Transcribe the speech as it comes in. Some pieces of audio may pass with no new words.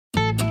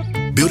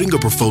Building a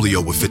portfolio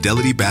with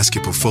Fidelity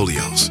Basket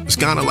Portfolios is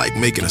kind of like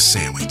making a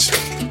sandwich.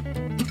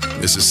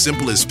 It's as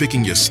simple as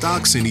picking your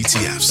stocks and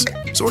ETFs,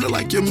 sort of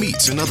like your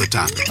meats and other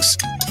toppings,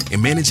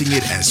 and managing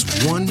it as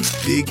one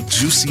big,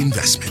 juicy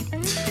investment.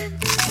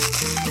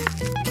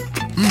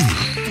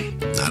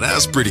 Now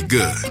that's pretty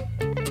good.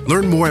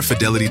 Learn more at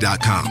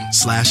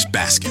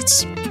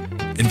fidelity.com/baskets.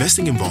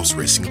 Investing involves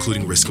risk,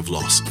 including risk of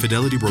loss.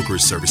 Fidelity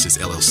Brokerage Services,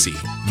 LLC.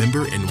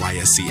 Member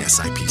NYSE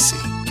SIPC.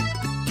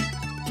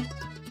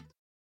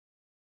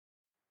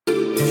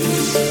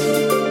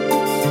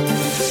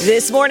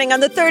 This morning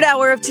on the third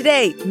hour of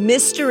Today,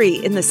 mystery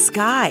in the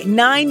sky.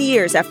 9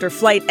 years after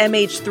flight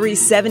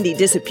MH370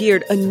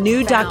 disappeared, a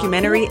new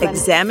documentary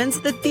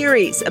examines the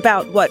theories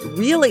about what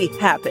really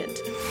happened.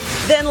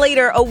 Then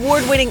later,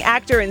 award-winning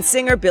actor and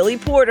singer Billy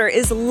Porter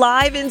is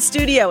live in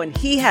studio, and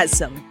he has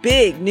some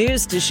big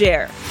news to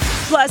share.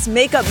 Plus,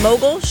 makeup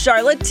mogul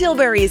Charlotte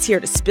Tilbury is here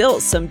to spill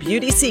some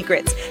beauty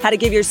secrets, how to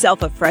give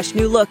yourself a fresh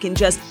new look in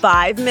just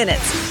 5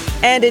 minutes.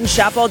 And in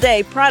Shop All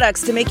Day,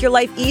 products to make your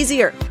life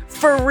easier.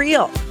 For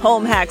real.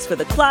 Home hacks for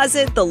the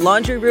closet, the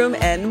laundry room,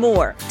 and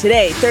more.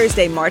 Today,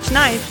 Thursday, March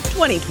 9th,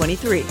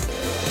 2023.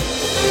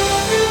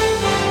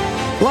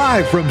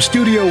 Live from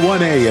Studio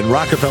 1A in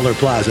Rockefeller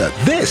Plaza,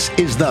 this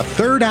is the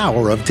third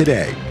hour of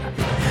Today.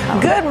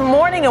 Good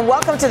morning and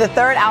welcome to the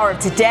third hour of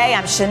Today.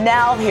 I'm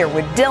Chanel here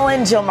with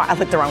Dylan, Jill Martin. I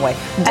looked the wrong way.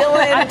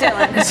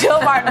 Dylan. Jill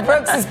Martin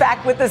Brooks is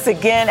back with us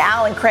again.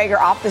 Alan Craig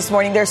are off this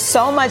morning. There's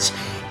so much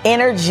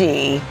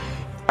energy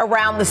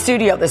around the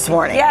studio this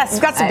morning. Yes.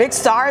 We've got some big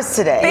stars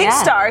today. Big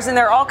stars, and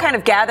they're all kind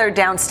of gathered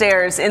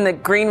downstairs in the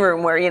green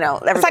room where,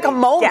 it's like a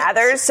moment.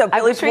 Gathers. So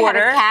Billy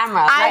Porter. A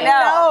camera. I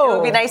know. It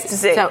would be nice to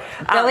see. So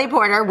Billy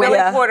Porter. Billy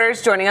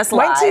Porter's joining us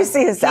live. Wait till you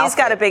see his outfit. He's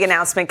got a big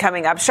announcement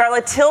coming up.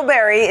 Charlotte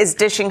Tilbury is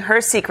dishing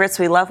her secrets.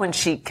 We love when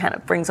she kind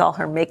of brings all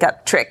her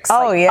makeup tricks.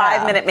 Oh, yeah.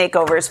 5-minute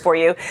makeovers for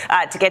you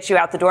to get you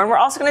out the door. And we're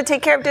also going to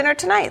take care of dinner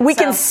tonight. We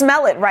can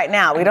smell it right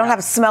now. We don't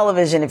have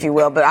smell-o-vision, if you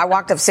will, but I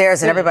walked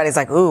upstairs and everybody's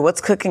like, ooh,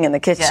 what's cooking in the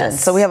kitchen?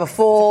 Yes. So we have a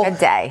full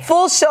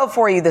show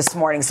for you this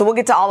morning. So we'll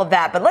get to all of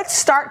that. But let's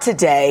start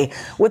today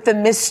with the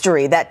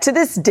mystery that to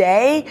this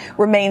day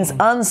remains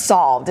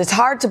unsolved. It's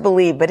hard to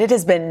believe, but it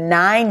has been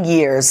 9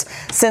 years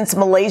since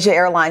Malaysia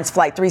Airlines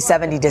Flight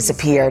 370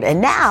 disappeared.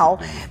 And now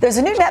there's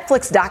a new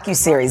Netflix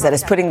docuseries that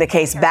is putting the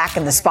case back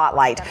in the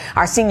spotlight.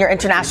 Our senior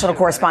international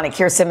correspondent,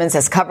 Keir Simmons,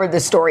 has covered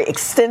this story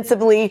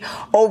extensively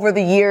over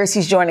the years.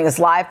 He's joining us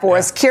live for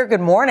us. Keir, good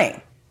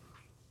morning.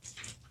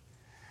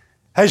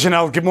 Hey,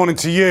 Chanel, good morning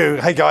to you.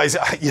 Hey, guys,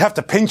 you have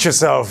to pinch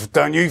yourself,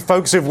 don't you?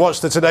 Folks who've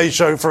watched the Today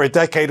Show for a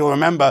decade will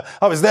remember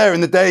I was there in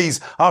the days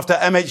after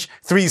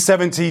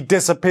MH370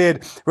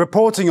 disappeared,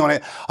 reporting on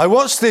it. I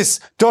watched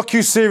this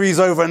docuseries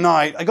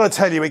overnight. I got to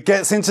tell you, it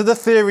gets into the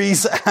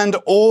theories and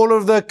all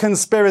of the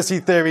conspiracy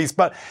theories,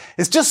 but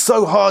it's just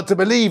so hard to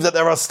believe that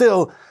there are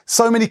still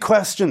so many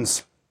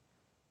questions.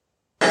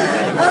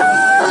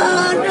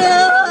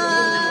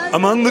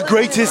 Among the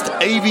greatest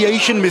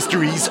aviation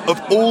mysteries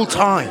of all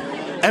time,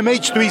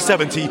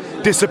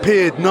 MH370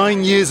 disappeared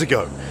 9 years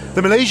ago.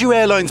 The Malaysia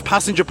Airlines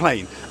passenger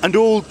plane and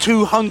all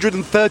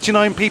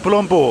 239 people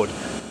on board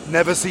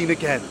never seen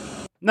again.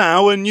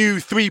 Now, a new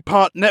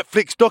 3-part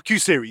Netflix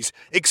docuseries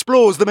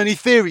explores the many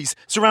theories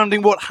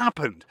surrounding what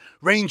happened,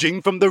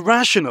 ranging from the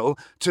rational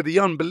to the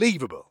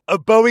unbelievable. A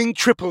Boeing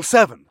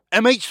 777,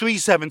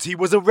 MH370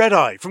 was a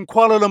red-eye from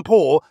Kuala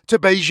Lumpur to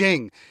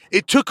Beijing.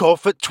 It took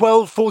off at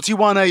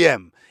 12:41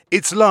 a.m.,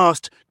 its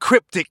last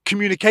cryptic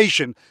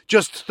communication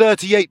just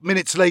 38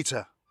 minutes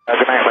later.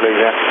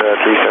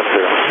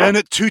 Then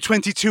at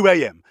 2:22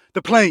 a.m.,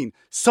 the plane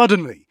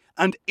suddenly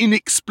and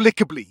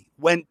inexplicably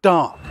went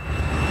dark.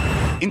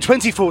 In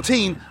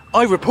 2014,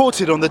 I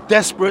reported on the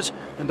desperate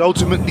and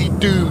ultimately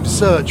doomed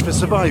search for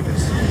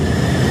survivors.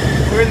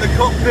 We're in the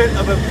cockpit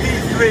of a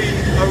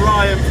P-3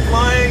 Orion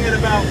flying at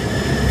about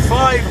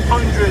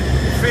 500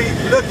 feet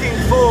looking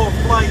for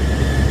Flight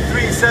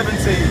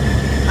 370,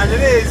 and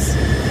it is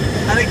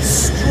an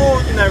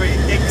extraordinary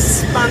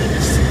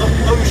expanse of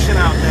ocean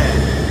out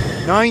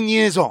there. 9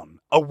 years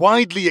on, a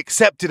widely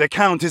accepted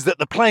account is that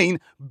the plane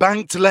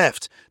banked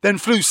left, then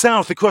flew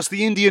south across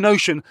the Indian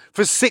Ocean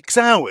for 6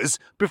 hours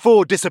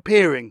before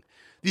disappearing.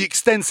 The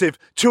extensive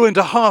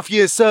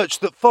 2.5-year search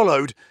that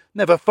followed,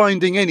 never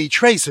finding any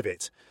trace of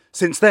it.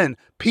 Since then,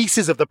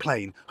 pieces of the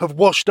plane have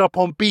washed up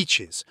on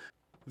beaches.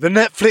 The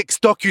Netflix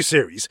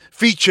docuseries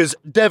features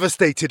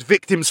devastated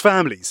victims'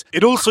 families.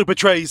 It also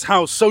portrays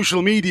how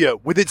social media,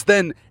 with its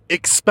then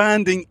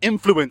expanding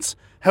influence,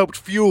 helped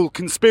fuel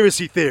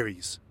conspiracy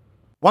theories.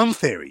 One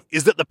theory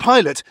is that the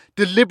pilot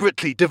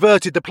deliberately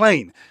diverted the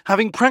plane,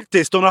 having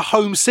practiced on a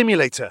home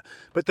simulator,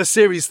 but the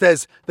series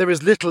says there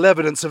is little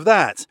evidence of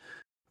that.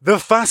 The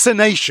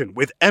fascination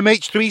with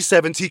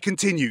MH370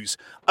 continues,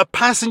 a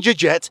passenger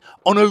jet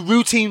on a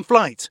routine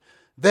flight.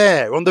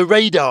 There on the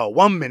radar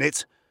 1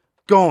 minute,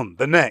 gone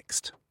the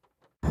next.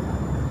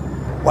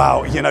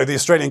 Wow, the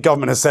Australian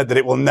government has said that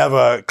it will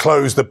never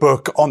close the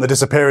book on the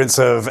disappearance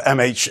of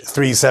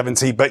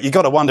MH370, but you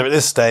got to wonder at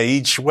this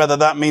stage whether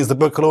that means the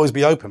book will always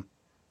be open.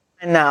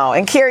 No.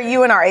 And Carrie,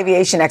 you and our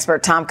aviation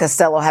expert, Tom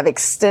Costello, have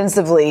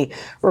extensively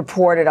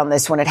reported on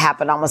this when it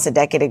happened almost a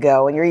decade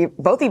ago. And you're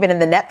both even in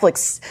the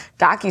Netflix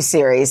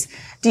docuseries.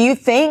 Do you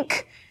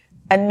think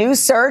a new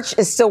search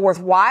is still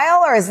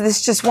worthwhile, or is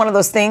this just one of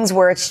those things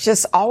where it's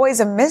just always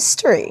a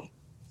mystery?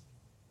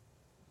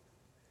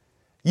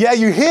 Yeah,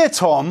 you hear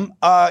Tom,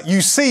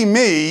 you see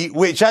me,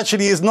 which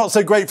actually is not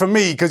so great for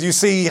me because you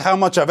see how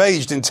much I've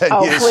aged in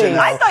 10 years. Please.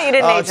 I thought you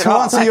didn't age at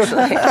all.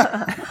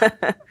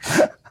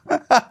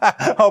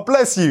 Oh,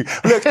 bless you.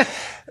 Look,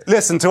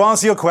 listen, to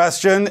answer your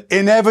question,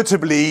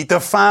 inevitably, the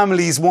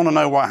families want to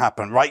know what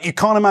happened, right? You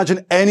can't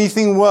imagine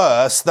anything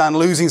worse than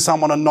losing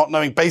someone and not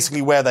knowing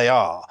basically where they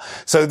are.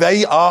 So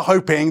they are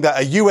hoping that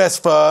a US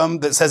firm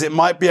that says it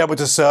might be able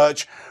to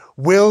search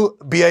will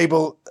be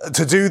able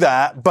to do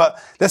that. But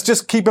let's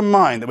just keep in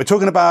mind that we're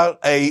talking about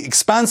an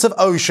expansive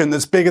ocean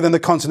that's bigger than the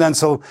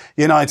continental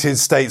United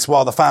States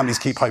while the families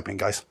keep hoping,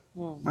 guys.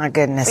 My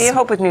goodness. You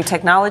hope with new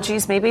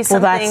technologies, maybe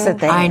something. Well, that's the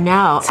thing. I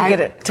know.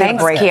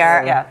 Thanks,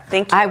 Kiara. Yeah,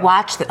 thank you. I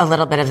watched a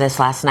little bit of this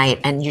last night,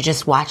 and you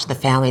just watch the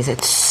families.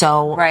 It's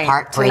so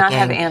heartbreaking. To not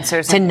have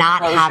answers. To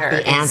not have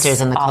the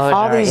answers in the closure.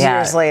 All these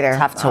years later.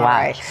 Tough to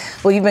watch. Right.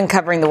 Well, you've been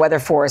covering the weather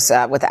for us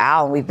with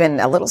Al, and we've been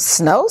a little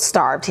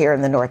snow-starved here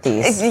in the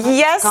Northeast.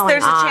 Yes,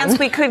 there's a chance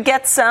we could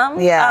get some.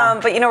 Yeah.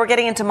 But, we're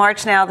getting into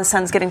March now. The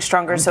sun's getting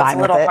stronger, so it's a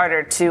little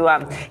harder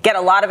to get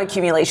a lot of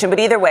accumulation. But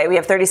either way, we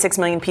have 36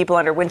 million people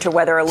under winter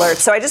weather alert.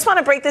 So I just want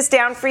to break this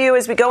down for you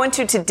as we go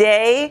into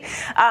today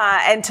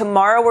and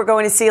tomorrow. We're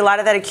going to see a lot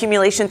of that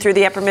accumulation through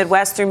the upper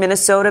Midwest, through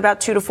Minnesota, about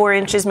 2 to 4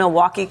 inches.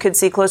 Milwaukee could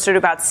see closer to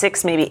about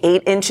 6, maybe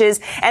 8 inches.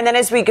 And then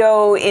as we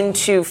go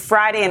into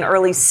Friday and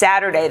early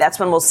Saturday, that's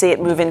when we'll see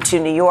it move into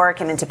New York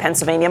and into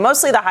Pennsylvania,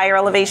 mostly the higher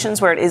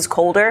elevations where it is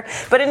colder.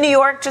 But in New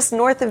York, just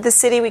north of the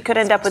city, we could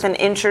end up with an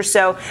inch or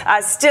so.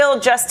 Still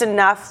just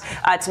enough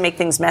to make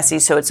things messy.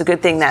 So it's a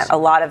good thing that a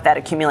lot of that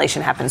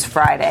accumulation happens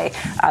Friday,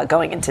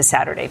 going into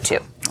Saturday, too.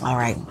 All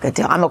right, good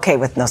deal. I'm okay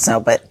with no snow,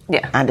 but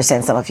I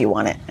understand some of you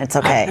want it. It's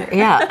okay.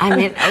 I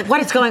mean,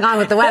 what is going on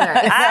with the weather?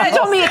 I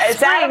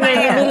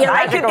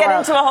could get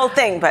into a whole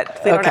thing, but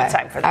we don't have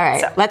time for that. All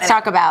right, let's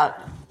talk about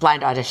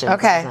blind audition.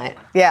 Okay.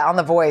 Yeah, on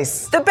The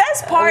Voice. The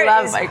best part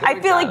is I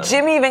feel like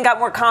Jimmy even got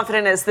more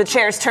confident as the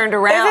chairs turned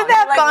around. Isn't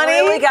that funny?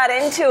 Really got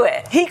into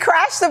it. He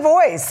crashed The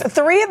Voice.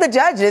 3 of the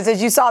judges,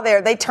 as you saw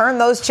there, they turned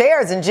those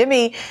chairs, and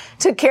Jimmy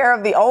took care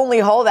of the only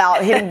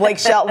holdout, hitting Blake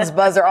Shelton's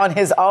buzzer on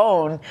his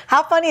own.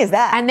 How funny is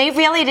that? And they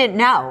really didn't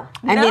know.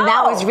 I mean,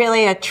 that was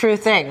really a true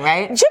thing,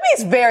 right?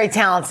 Jimmy's very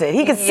talented.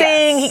 He could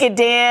sing, he could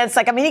dance.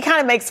 He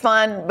kind of makes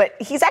fun, but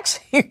he's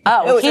actually he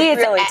is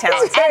really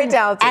talented. He's very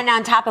talented. And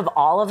on top of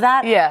all of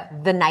that,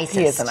 the nicest.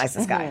 He is the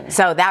nicest guy.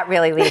 So that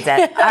really leads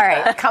it. All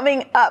right,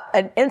 coming up,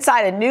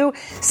 inside a new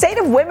State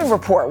of Women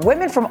report.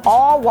 Women from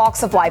all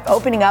walks of life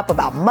opening up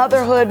about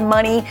motherhood,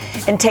 money,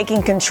 and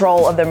taking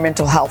control of their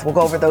mental health. We'll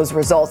go over those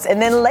results.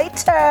 And then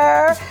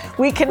later,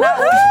 we cannot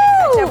wait to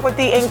catch up with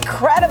the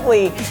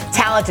incredibly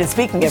talented,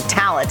 speaking of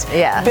talent,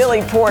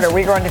 Billy Porter.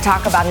 We're going to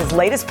talk about his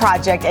latest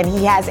project, and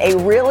he has a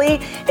really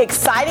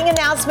exciting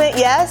announcement,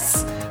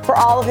 for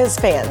all of his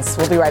fans.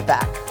 We'll be right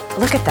back.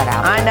 Look at that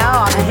album. I know,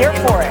 I'm here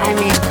for it. I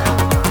mean...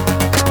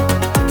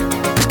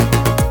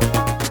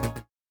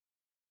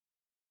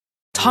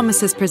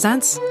 Thomas's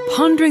presents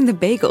Pondering the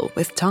Bagel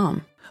with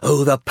Tom.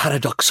 Oh, the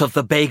paradox of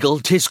the bagel.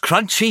 'Tis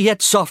crunchy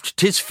yet soft,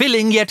 'tis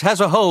filling yet has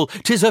a hole.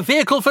 'Tis a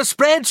vehicle for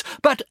spreads,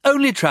 but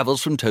only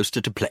travels from toaster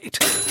to plate.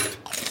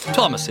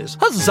 Thomas's,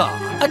 huzzah!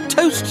 A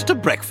toast to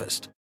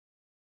breakfast.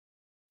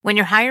 When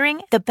you're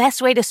hiring, the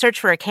best way to search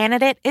for a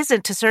candidate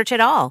isn't to search at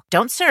all.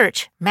 Don't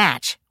search,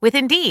 match with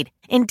Indeed.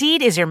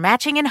 Indeed is your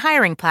matching and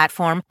hiring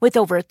platform with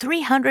over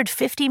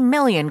 350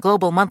 million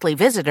global monthly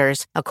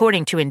visitors,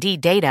 according to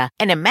Indeed data,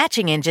 and a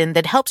matching engine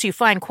that helps you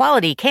find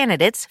quality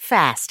candidates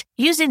fast.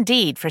 Use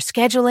Indeed for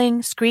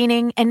scheduling,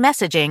 screening, and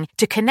messaging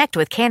to connect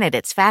with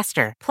candidates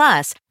faster.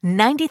 Plus,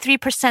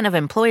 93% of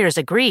employers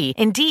agree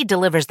Indeed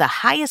delivers the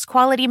highest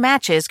quality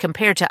matches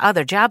compared to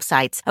other job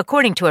sites,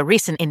 according to a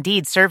recent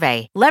Indeed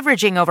survey.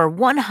 Leveraging over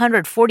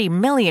 140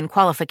 million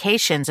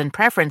qualifications and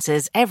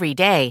preferences every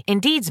day,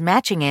 Indeed's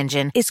matching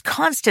engine is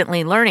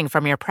constantly learning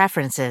from your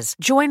preferences.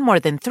 Join more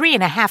than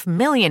 3.5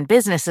 million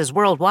businesses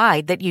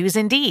worldwide that use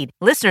Indeed.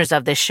 Listeners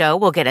of this show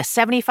will get a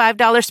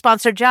 $75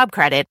 sponsored job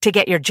credit to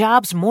get your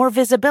jobs more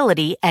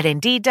visibility at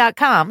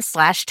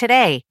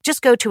Indeed.com/today.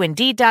 Just go to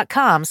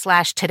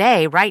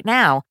Indeed.com/today right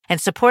now and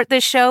support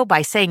this show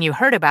by saying you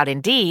heard about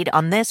Indeed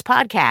on this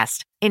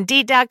podcast.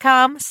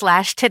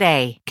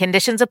 Indeed.com/today.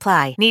 Conditions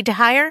apply. Need to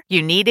hire?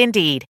 You need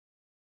Indeed.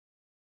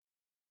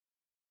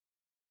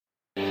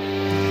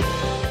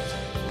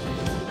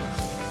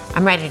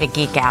 I'm ready to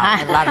geek out.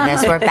 I love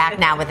this. We're back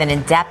now with an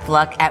in-depth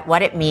look at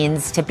what it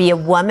means to be a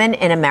woman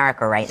in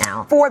America right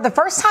now. For the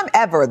first time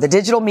ever, the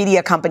digital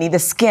media company The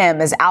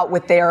Skimm is out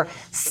with their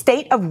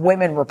State of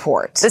Women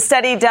report. The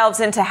study delves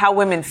into how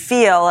women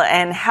feel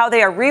and how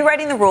they are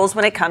rewriting the rules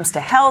when it comes to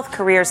health,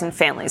 careers, and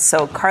families.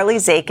 So Carly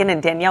Zakin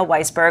and Danielle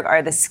Weisberg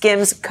are the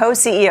Skimm's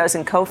co-CEOs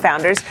and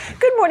co-founders.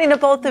 Good morning to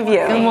both of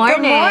you. Good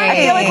morning. I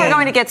feel like we're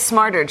going to get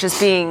smarter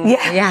just being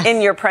in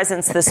your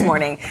presence this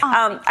morning.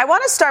 I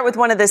want to start with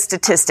one of the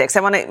statistics. I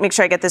want to make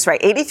sure I get this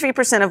right.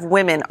 83% of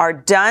women are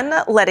done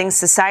letting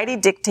society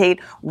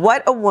dictate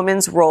what a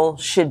woman's role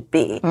should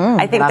be.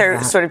 I think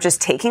they're sort of just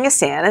taking a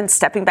stand and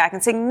stepping back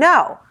and saying,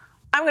 no,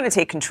 I'm going to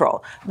take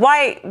control.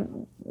 Why?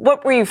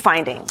 What were you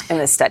finding in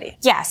this study?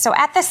 Yeah, so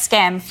at The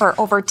Skimm, for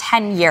over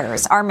 10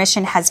 years, our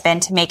mission has been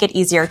to make it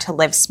easier to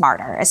live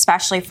smarter,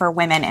 especially for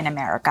women in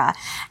America.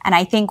 And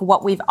I think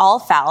what we've all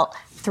felt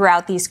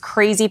throughout these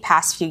crazy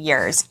past few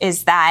years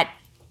is that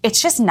it's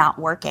just not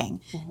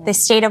working. The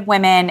state of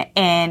women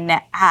in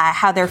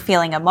how they're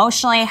feeling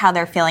emotionally, how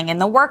they're feeling in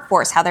the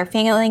workforce, how they're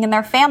feeling in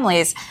their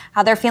families,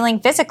 how they're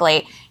feeling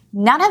physically,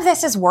 none of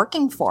this is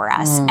working for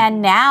us.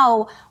 And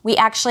now we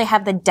actually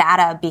have the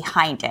data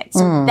behind it.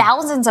 So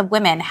thousands of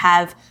women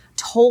have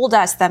told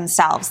us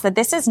themselves that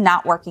this is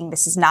not working,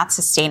 this is not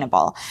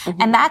sustainable.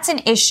 And that's an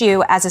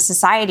issue as a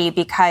society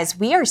because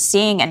we are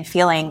seeing and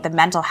feeling the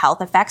mental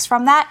health effects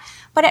from that.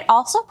 But it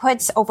also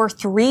puts over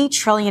 $3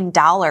 trillion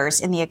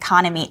in the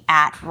economy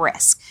at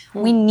risk.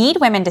 We need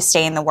women to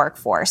stay in the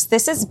workforce.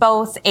 This is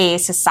both a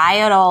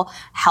societal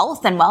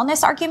health and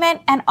wellness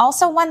argument and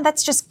also one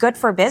that's just good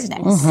for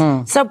business.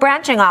 So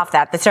branching off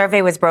that, the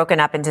survey was broken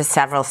up into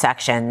several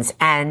sections,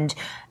 and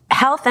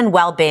health and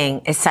well-being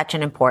is such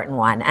an important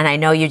one. And I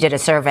know you did a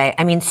survey.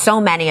 I mean, so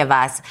many of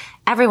us,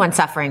 everyone's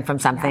suffering from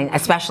something,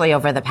 especially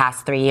over the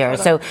past 3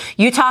 years. So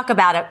you talk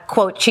about a,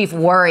 quote, chief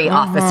worry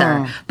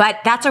officer, but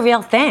that's a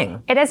real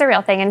thing. It is a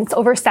real thing. And it's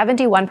over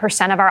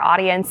 71% of our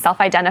audience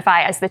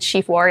self-identify as the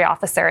chief worry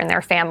officer in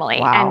their family.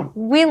 And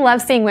we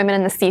love seeing women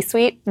in the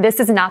C-suite. This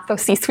is not the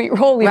C-suite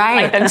role we would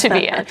like them to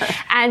be in.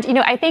 And, you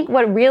know, I think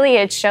what really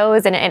it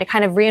shows, and it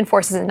kind of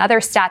reinforces another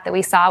stat that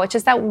we saw, which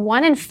is that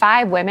 1 in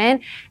 5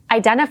 women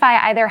identify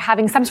either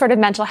having some sort of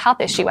mental health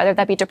issue, whether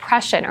that be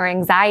depression or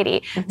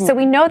anxiety. So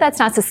we know that's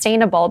not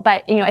sustainable,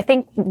 but, you know, I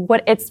think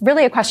what it's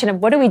really a question of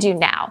what do we do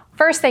now?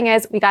 First thing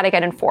is we got to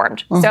get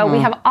informed. So we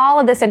have all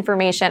of this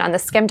information on the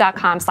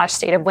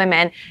skimm.com/state of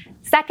women.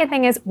 Second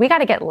thing is we got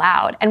to get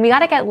loud, and we got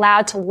to get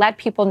loud to let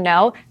people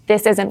know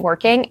this isn't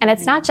working. And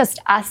it's not just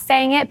us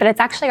saying it, but it's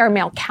actually our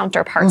male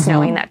counterparts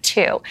knowing that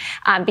too,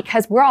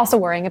 because we're also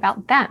worrying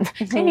about them.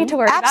 They need to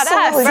worry about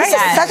us. This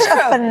is such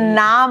a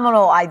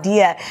phenomenal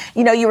idea.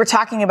 You know, you were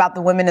talking about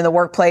the women in the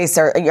workplace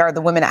or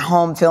the women at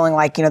home feeling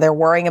like, you know, they're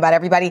worrying about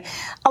everybody.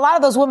 A lot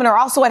of those women are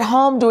also at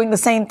home doing the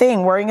same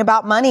thing, worrying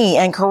about money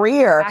and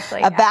career.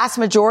 A vast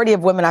majority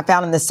of women I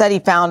found in the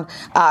study want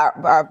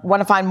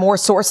to find more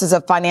sources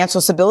of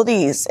financial stability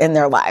in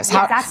their lives.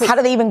 How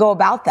do they even go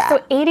about that? So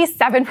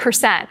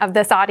 87% of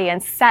this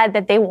audience said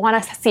that they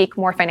want to seek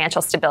more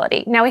financial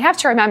stability. Now, we have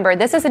to remember,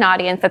 this is an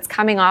audience that's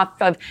coming off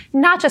of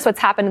not just what's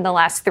happened in the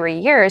last 3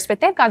 years, but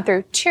they've gone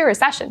through 2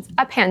 recessions,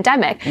 a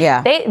pandemic.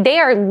 They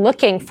are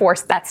looking for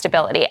that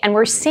stability. And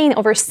we're seeing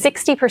over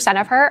 60%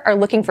 of her are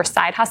looking for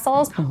side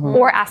hustles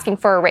or asking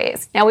for a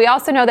raise. Now, we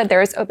also know that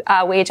there's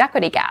a wage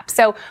equity gap.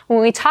 So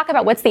when we talk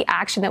about what's the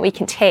action that we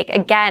can take,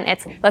 again,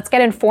 it's let's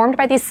get informed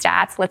by these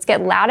stats, let's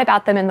get loud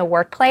about them in the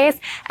workplace,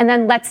 and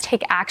then let's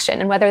take action.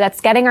 And whether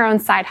that's getting our own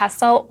side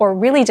hustle or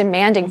really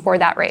demanding for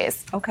that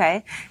raise.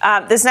 Okay.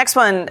 This next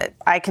one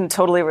I can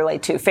totally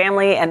relate to.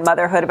 Family and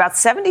motherhood. About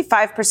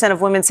 75%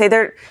 of women say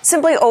they're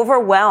simply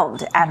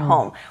overwhelmed at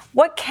home.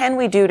 What can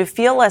we do to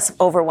feel less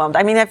overwhelmed?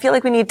 I mean, I feel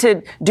like we need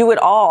to do it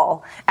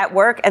all at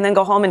work and then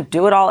go home and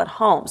do it all at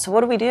home. So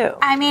what do we do?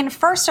 I mean,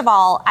 first of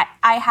all,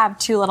 I have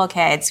 2 little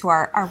kids who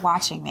are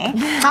watching me.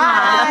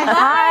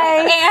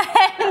 Hi.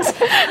 And,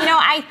 you know,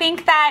 I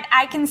think that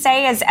I can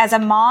say as a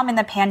mom in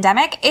the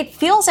pandemic, it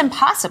feels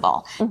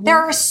impossible. There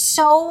are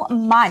so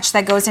much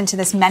that goes into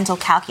this mental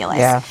calculus.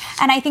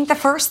 And I think the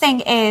first thing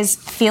is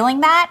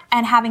feeling that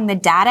and having the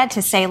data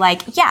to say,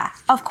 like, yeah,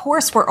 of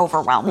course we're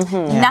overwhelmed.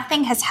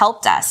 Nothing has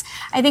helped us.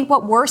 I think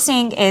what we're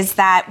seeing is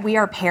that we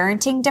are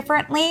parenting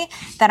differently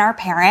than our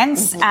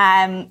parents.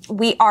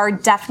 We are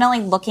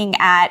definitely looking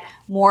at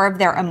more of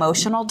their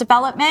emotional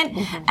development.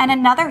 And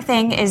another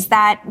thing is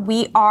that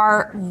we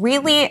are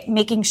really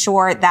making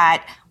sure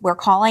that we're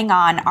calling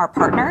on our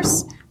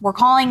partners. We're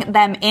calling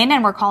them in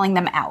and we're calling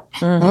them out.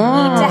 You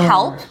need to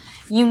help.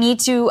 You need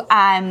to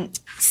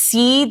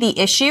see the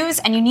issues,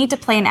 and you need to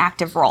play an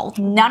active role.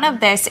 None of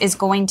this is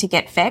going to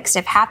get fixed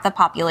if half the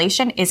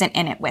population isn't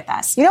in it with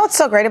us. You know what's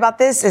so great about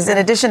this is in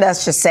addition to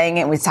us just saying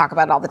it, and we talk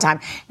about it all the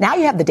time, now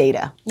you have the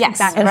data. Yes.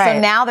 And so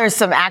now there's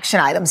some action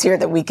items here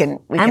that we can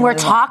and we're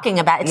talking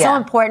about. It's so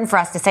important for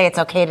us to say it's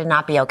okay to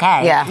not be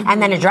okay.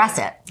 And then address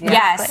it.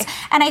 Yes.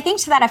 And I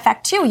think to that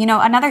effect too, you know,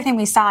 another thing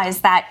we saw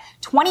is that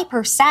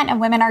 20% of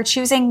women are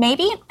choosing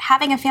maybe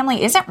having a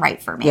family isn't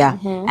right for me.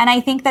 And I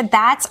think that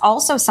that's also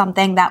also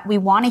something that we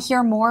want to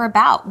hear more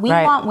about. We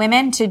want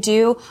women to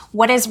do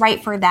what is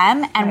right for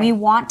them, and we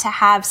want to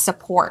have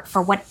support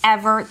for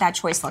whatever that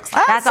choice looks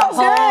like. That's a whole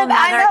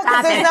nother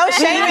topic. There's no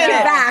shame in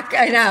it. Back.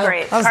 I know.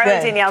 Great. Carly,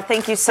 Danielle,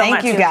 thank you so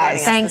much. Thank you,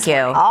 guys. Thank you.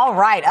 All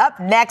right, up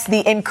next,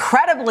 the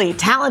incredibly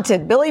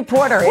talented Billy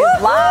Porter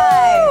is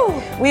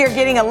live. We are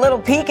getting a little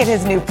peek at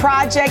his new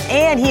project,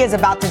 and he is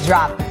about to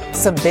drop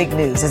some big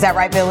news. Is that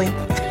right, Billy?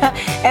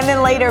 And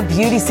then later,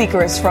 beauty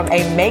secrets from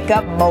a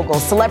makeup mogul,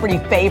 celebrity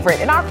favorite,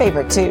 and our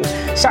favorite too.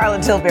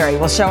 Charlotte Tilbury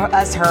will show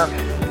us her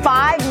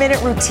 5-minute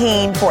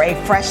routine for a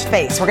fresh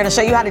face. We're going to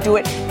show you how to do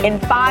it in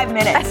 5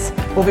 minutes.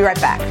 We'll be right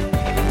back.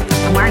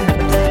 I'm wearing them.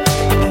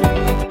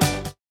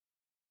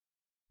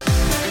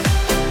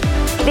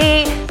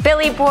 The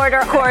Billy Porter,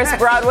 of course,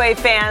 Broadway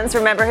fans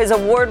remember his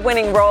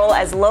award-winning role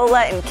as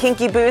Lola in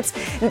Kinky Boots.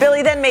 And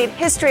Billy then made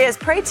history as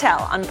Pray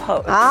Tell on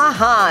Pose.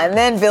 And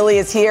then Billy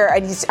is here.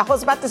 And I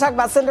was about to talk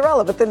about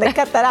Cinderella, but then they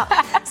cut that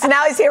out. So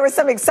now he's here with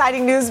some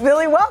exciting news.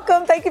 Billy,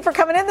 welcome. Thank you for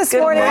coming in this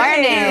morning.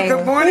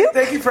 Good morning.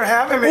 Thank you for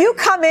having me. You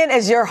come in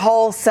as your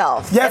whole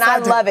self. Yes, and I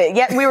love it.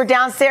 Yet we were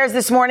downstairs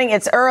this morning.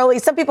 It's early.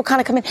 Some people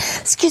kind of come in.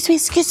 Excuse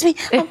me.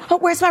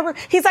 Where's my room?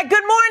 He's like,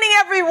 good morning,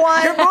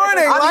 everyone. Good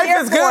morning.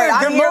 Life is good.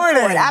 Good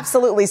morning.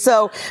 Absolutely.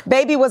 So,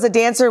 Baby was a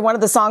dancer, one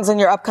of the songs on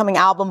your upcoming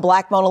album,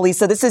 Black Mona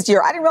Lisa. This is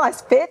your, I didn't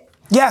realize,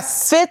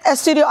 fifth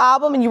studio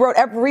album, and you wrote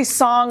every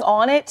song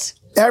on it?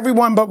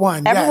 Everyone but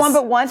one. Everyone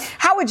but one.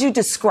 How would you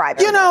describe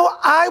it? You know,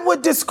 I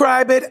would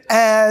describe it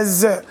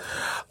as a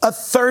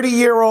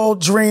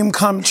 30-year-old dream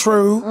come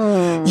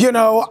true. You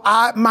know,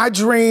 my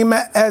dream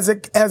as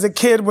a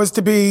kid was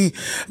to be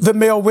the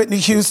male Whitney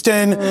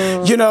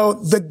Houston. You know,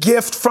 the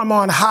gift from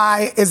on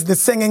high is the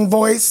singing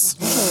voice.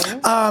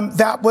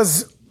 That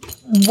was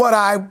what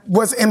I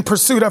was in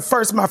pursuit of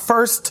first. My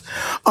first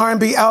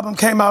R&B album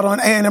came out on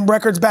A&M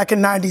Records back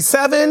in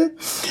 97.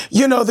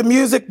 You know, the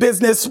music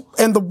business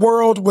and the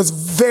world was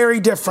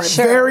very different,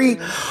 very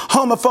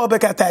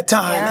homophobic at that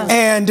time.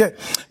 And,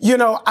 you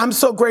know, I'm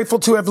so grateful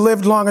to have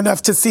lived long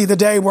enough to see the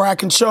day where I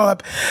can show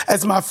up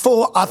as my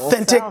full,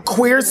 authentic,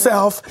 queer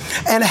self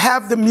and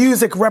have the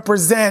music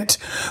represent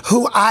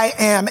who I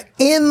am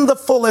in the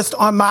fullest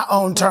on my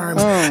own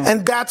terms.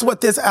 And that's what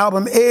this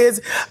album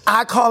is.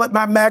 I call it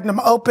my magnum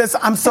opus.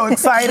 I'm so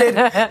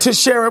excited to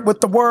share it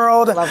with the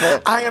world. Love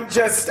it. I am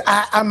just,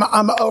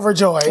 I'm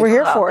overjoyed. We're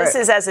here for it. This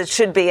is as it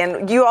should be.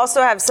 And you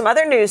also have some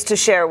other news to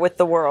share with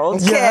the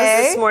world.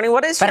 Okay. This morning.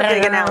 What is your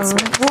big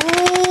announcement?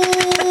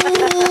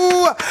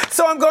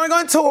 So I'm going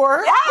on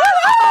tour.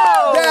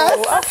 Yes.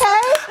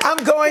 Okay.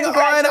 I'm going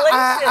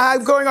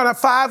on a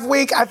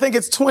 5-week, I think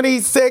it's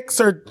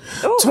 26 or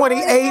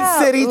 28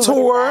 city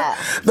tour.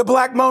 The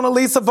Black Mona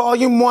Lisa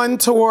Volume 1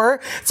 tour.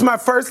 It's my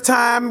first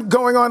time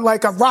going on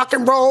like a rock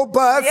and roll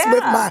bus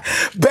with my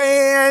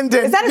band.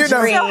 And, is that a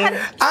dream?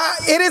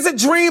 It is a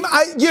dream.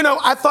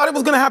 I thought it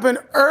was going to happen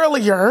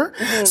earlier.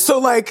 So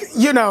like,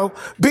 you know,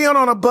 being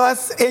on a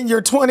bus in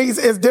your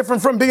 20s is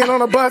different from being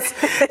on a bus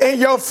in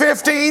your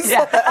 50s.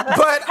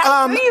 But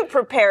how do you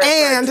prepare for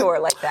a tour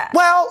like that?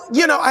 Well,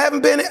 you know, I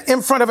haven't been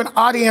in front of an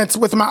audience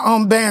with my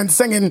own band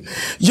singing,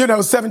 you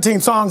know,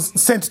 17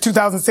 songs since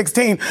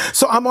 2016.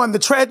 So I'm on the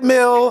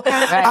treadmill.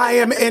 I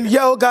am in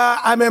yoga.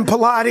 I'm in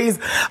Pilates.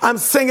 I'm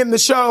singing the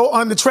show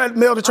on the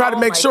treadmill to try to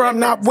make sure I'm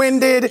not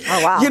winded.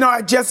 You know,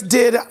 I just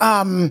did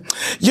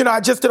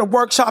a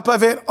workshop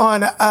of it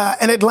on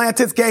an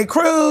Atlantis gay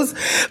cruise,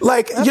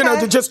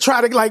 to just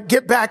try to like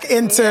get back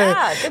into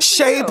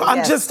shape.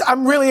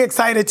 I'm really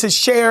excited to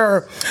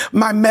share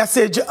my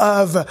message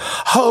of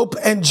hope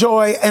and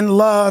joy and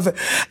love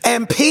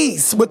and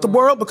peace with the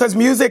world, because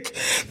music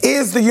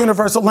is the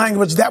universal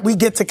language that we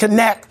get to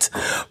connect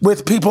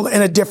with people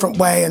in a different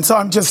way. And so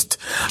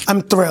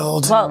I'm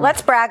thrilled. Well,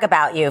 let's brag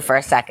about you for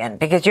a second,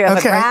 because you have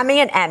a Grammy,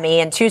 an Emmy,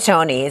 and 2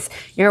 Tonys.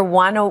 You're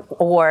 1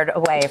 award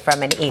away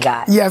from an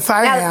EGOT. Yes,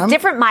 I am.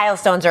 Different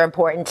milestones are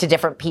important to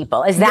different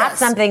people. Is that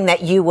something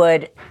that you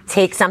would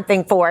take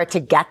something for to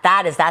get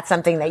that? Is that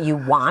something that you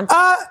want?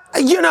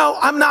 You know,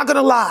 I'm not going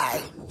to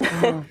lie.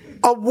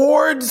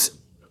 Awards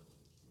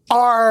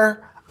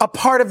are a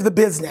part of the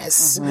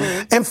business.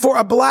 And for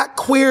a Black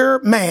queer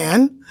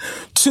man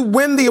to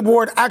win the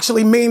award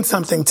actually means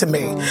something to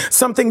me.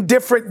 Something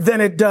different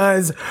than it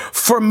does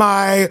for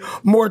my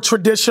more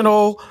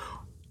traditional,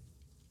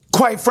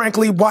 quite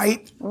frankly,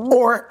 white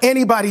or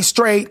anybody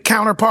straight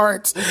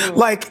counterparts.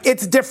 Like,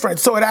 it's different.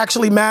 So it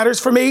actually matters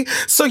for me.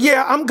 So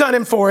yeah, I'm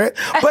gunning for it.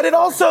 But it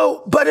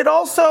also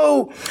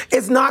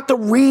is not the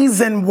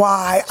reason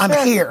why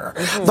I'm here.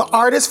 The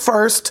art is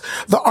first.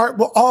 The art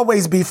will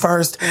always be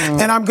first.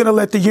 And I'm going to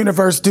let the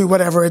universe do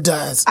whatever it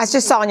does. I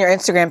just saw on your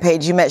Instagram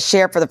page, you met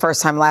Cher for the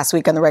first time last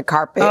week on the red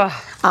carpet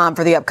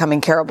for the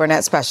upcoming Carol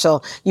Burnett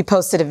special. You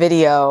posted a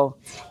video,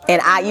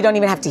 and you don't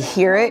even have to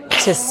hear it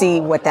to see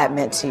what that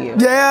meant to you.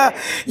 Yeah.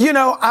 You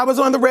know, I was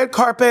on the red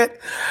carpet.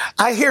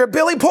 I hear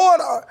Billy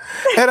Porter,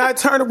 and I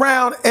turn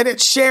around and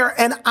it's Cher,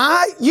 and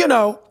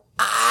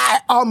I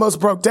almost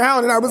broke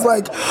down, and I was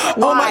like,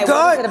 "Oh my God!"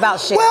 What was it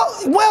about Cher?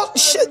 Well,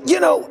 you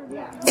know,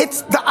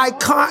 it's the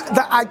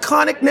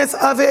iconicness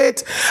of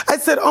it. I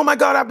said, oh my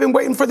God, I've been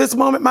waiting for this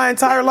moment my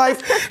entire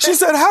life. She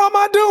said, how am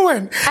I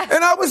doing?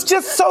 And I was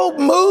just so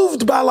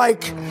moved by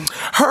like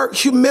her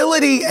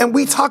humility. And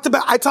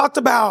I talked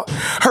about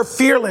her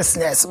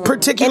fearlessness,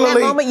 particularly.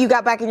 In that moment you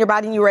got back in your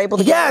body and you were able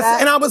to get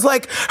Yes, and I was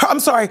like,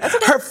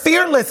 her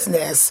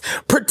fearlessness,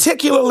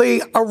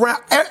 particularly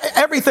around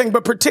everything,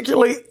 but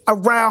particularly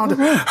around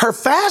her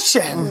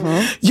fashion.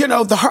 You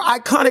know, her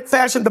iconic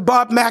fashion, the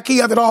Bob Mackie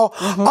of it all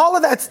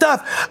of that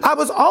stuff. I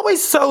was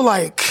always so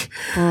like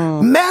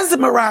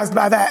mesmerized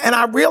by that. And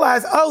I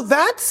realized,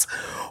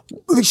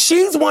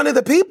 she's one of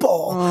the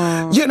people,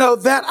 you know,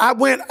 that I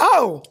went,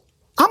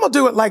 I'm going to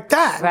do it like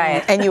that.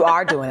 Right. And you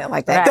are doing it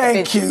like that.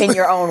 Thank you. In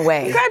your own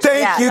way.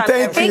 Thank you.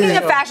 Speaking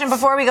of fashion,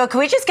 before we go,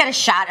 can we just get a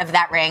shot of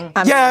that ring?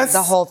 Yes.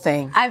 The whole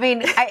thing. I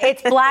mean,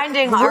 it's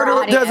blinding our Where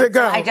audience. does it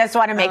go? I just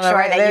want to make sure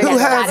that you get a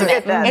shot of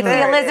it. It's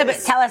the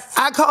Elizabeth, tell us.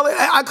 I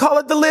call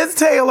it the Liz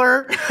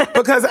Taylor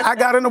because I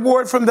got an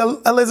award from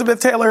the Elizabeth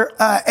Taylor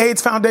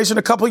AIDS Foundation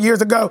a couple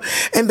years ago.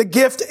 And the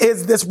gift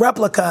is this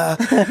replica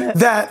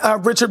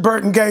that Richard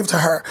Burton gave to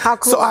her. How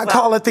cool so I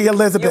call it the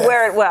Elizabeth. You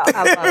wear it well.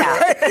 I love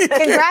that.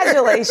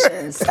 Congratulations.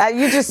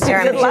 You just, like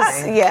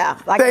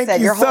Thank I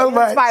said, you so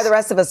much. Inspire the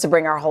rest of us to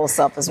bring our whole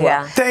self as well.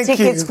 Yeah. Thank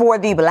Tickets you. for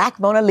the Black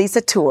Mona Lisa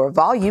Tour,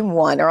 Volume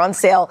 1, are on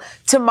sale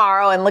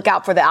tomorrow, and look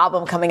out for the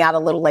album coming out a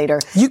little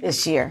later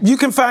this year. You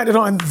can find it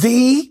on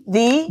the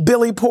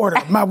Billy Porter,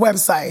 my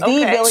website.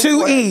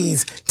 Two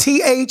E's,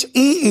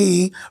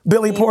 THEE,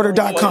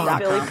 BillyPorter.com.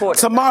 Billy Porter.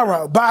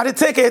 Tomorrow, buy the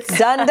tickets.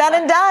 Done, done,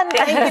 and done.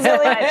 Thank you, so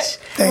Billy. much.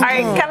 All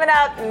right, coming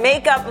up,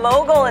 makeup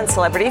mogul and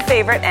celebrity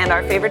favorite, and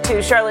our favorite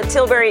too, Charlotte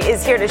Tilbury,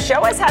 is here to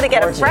show us how to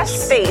get a fresh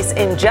face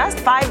in just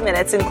 5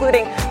 minutes,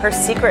 including her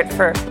secret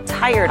for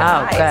tired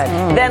eyes.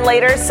 Good. Then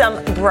later,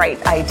 some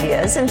bright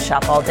ideas in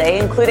Shop All Day,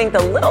 including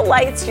the little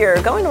lights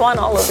you're going to want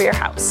all over your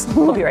house.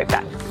 We'll be right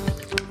back.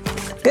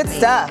 Good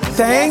stuff.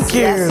 Thank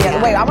you.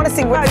 Yes. Wait, I want to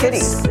see what city.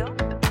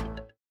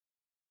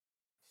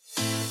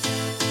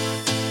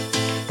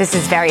 This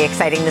is very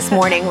exciting this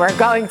morning. We're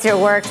going to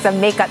work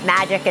some makeup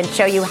magic and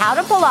show you how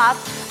to pull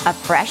off a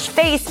fresh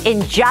face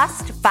in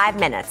just 5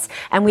 minutes.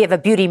 And we have a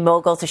beauty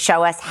mogul to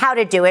show us how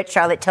to do it.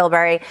 Charlotte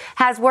Tilbury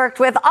has worked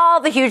with all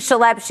the huge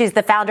celebs. She's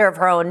the founder of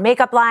her own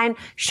makeup line,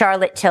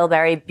 Charlotte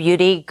Tilbury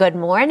Beauty. Good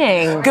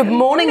morning. Good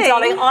morning,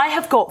 darling. I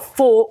have got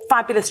 4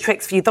 fabulous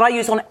tricks for you that I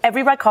use on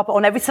every red carpet,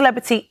 on every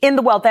celebrity in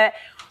the world. They're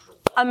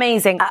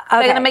amazing.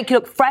 They're going to make you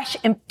look fresh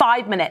in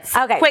 5 minutes.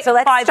 Okay, quick, so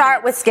let's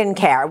start with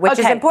skincare, which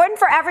is important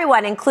for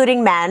everyone,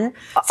 including men.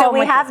 So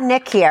we have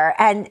Nick here,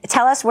 and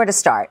tell us where to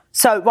start.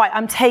 So,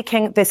 I'm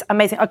taking this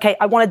amazing,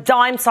 I want a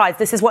dime size.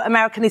 This is what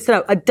America needs to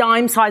know. A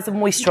dime size of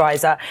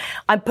moisturizer.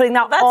 I'm putting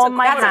that on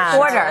my hand. That's a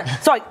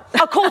quarter. Sorry,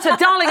 a quarter,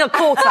 darling, a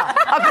quarter.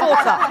 A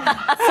quarter.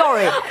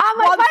 Sorry. I'm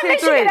like, my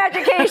Michigan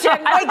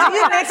education. Wait, do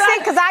you mix it?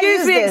 Because I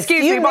use this.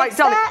 Excuse me, right,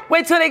 darling.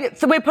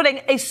 We're putting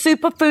a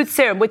superfood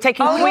serum. We're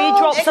taking 3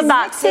 drops of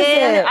that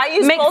in. I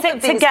use mix both it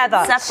of these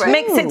together. separate.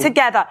 Mix it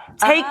together.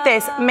 Take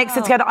this, mix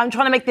it together. I'm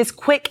trying to make this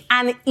quick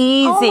and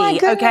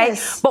easy, okay?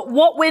 But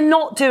what we're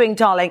not doing,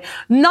 darling,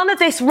 none of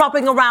this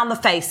rubbing around the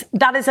face.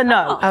 That is a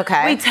no.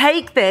 Okay. We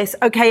take this,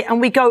 and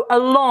we go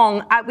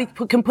along, we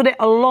can put it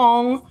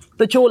along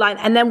the jawline,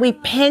 and then we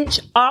pinch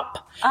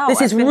up.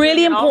 This is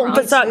really important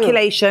for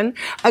circulation,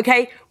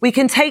 okay? We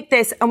can take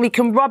this and we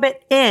can rub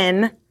it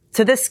in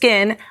to the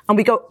skin, and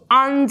we go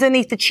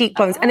underneath the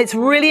cheekbones. And it's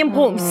really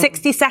important,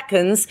 60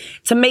 seconds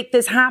to make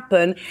this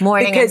happen.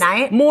 Morning and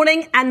night?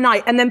 Morning and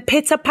night. And then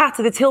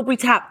pitter-patter, the Tilbury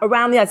tap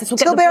around the eyes. This will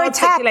get the blood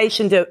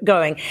circulation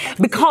going.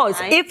 Because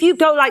if you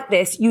go like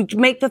this, you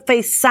make the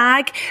face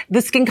sag,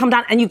 the skin come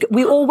down, and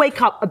we all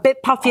wake up a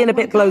bit puffy and a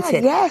bit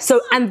bloated. Yes.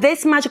 So, and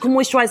this magical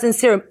moisturizing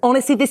serum,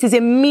 honestly, this is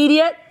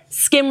immediate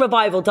skin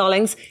revival,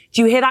 darlings.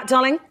 Do you hear that,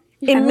 darling?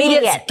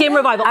 Immediate skin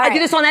revival. I do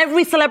this on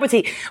every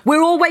celebrity. We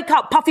all wake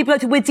up puffy,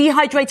 bloated, we're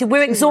dehydrated,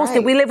 we're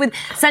exhausted, we live with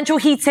central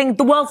heating,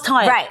 the world's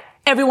tired. Right.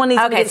 Everyone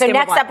needs Okay, so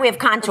next up we have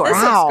contour.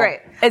 This looks great.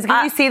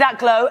 Can you see that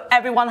glow?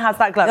 Everyone has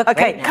that glow.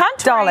 Okay,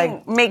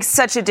 contouring makes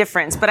such a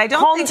difference, but I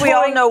don't think we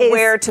all know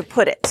where to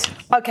put it.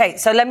 Okay,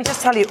 so let me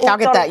just tell you. I'll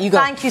get that. You go.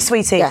 Thank you,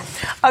 sweetie. Yeah.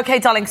 Okay,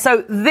 darling.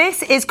 So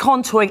this is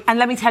contouring, and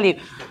let me tell you,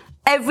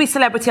 every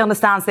celebrity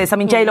understands this. I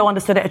mean, J-Lo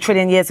understood it 1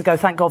 trillion years ago.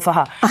 Thank God for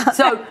her.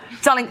 So,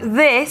 darling,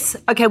 this,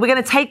 we're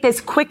going to take this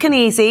quick and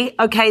easy.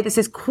 Okay, this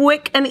is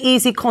quick and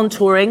easy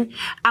contouring.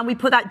 And we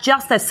put that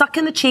just there. Suck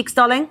in the cheeks,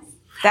 darling.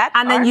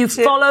 And then you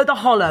follow the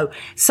hollow.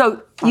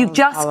 So you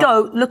just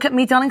go, look at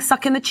me, darling,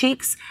 suck in the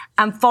cheeks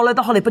and follow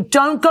the hollow. But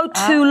don't go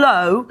too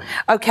low,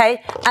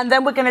 okay? And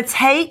then we're going to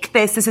take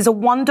this is a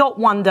 1 Dot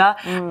Wonder,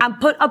 and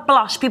put a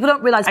blush. People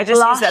don't realize I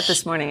just used that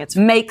this morning. It's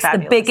makes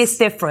fabulous. the biggest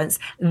difference.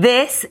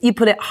 This, you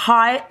put it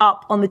high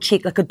up on the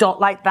cheek, like a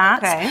dot like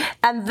that. Okay.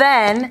 And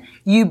then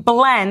you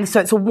blend. So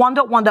it's a 1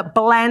 Dot Wonder,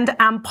 blend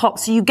and pop.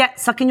 So you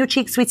suck in your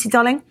cheeks, sweetie,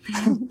 darling.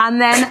 And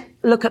then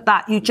look at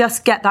that. You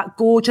just get that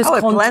gorgeous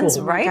contour. It blends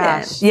right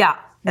in. Yeah.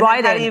 And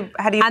right then in.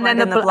 How do you blend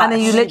in the blush? And then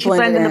you literally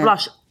blend in the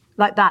blush.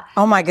 like that.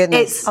 Oh my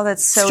goodness. It's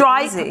that's so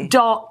stripe, easy.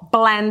 dot,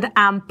 blend,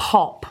 and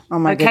pop. Oh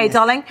my okay, goodness.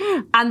 darling?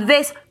 And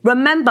this,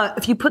 remember,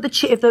 if you put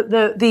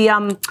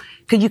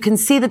because you can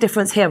see the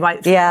difference here,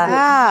 right?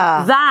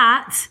 Yeah.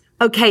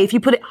 If you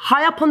put it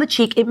high up on the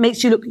cheek, it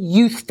makes you look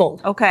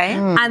youthful. Okay.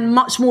 And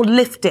much more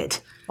lifted.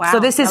 Wow, so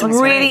this is that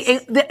looks really,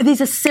 these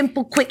are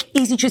simple, quick,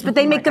 easy tricks, but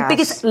they make the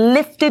biggest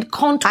lifted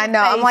contour. I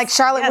know. I'm like,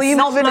 Charlotte, will you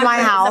Yes, move into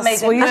my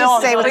house? Will you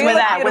just say what's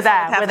we're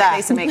there.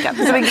 Face and makeup.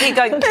 So we can keep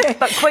going,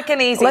 but quick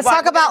and easy. Let's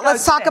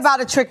talk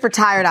about a trick for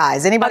tired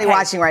eyes. Anybody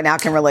watching right now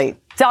can relate.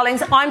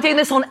 Darlings, I'm doing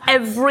this on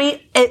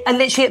literally at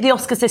the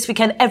Oscars this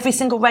weekend, every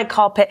single red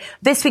carpet.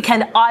 This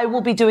weekend, I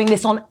will be doing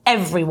this on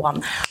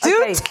everyone.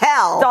 Do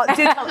tell.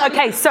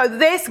 Okay, so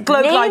this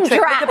glow glide trick,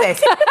 look at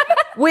this.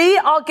 We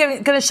are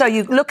going to show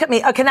you, look at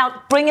me. Okay,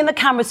 now bring in the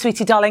camera,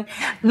 sweetie, darling.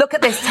 Look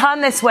at this, turn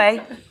this way.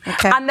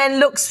 Okay. And then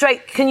look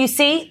straight. Can you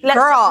see? Girl,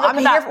 I'm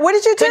here. What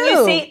did you do? Can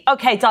you see?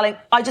 Okay, darling,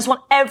 I just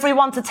want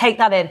everyone to take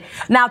that in.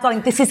 Now,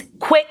 darling, this is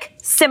quick,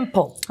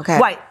 simple. Okay.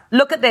 Right,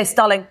 look at this,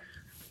 darling.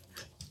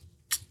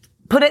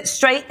 Put it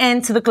straight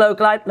into the glow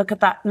glide. Look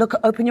at that.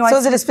 Open your eyes. So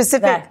is it a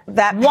specific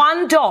that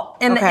one dot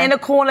in the inner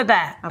corner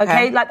there?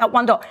 Okay, like that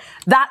one dot.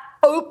 That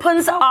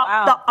opens up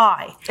the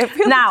eye.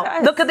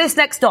 Now, look at this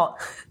next dot.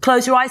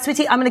 Close your eyes,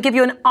 sweetie. I'm going to give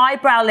you an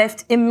eyebrow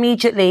lift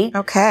immediately.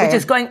 Okay. We're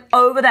just going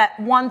over that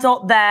one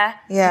dot there.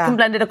 Yeah. You can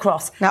blend it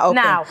across. Now,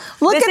 open.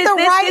 Look at the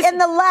right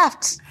and the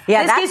left.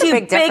 Yeah, this gives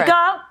you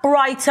bigger,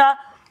 brighter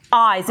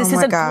eyes. This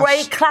is a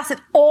great classic.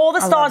 All the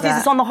stars use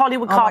this on the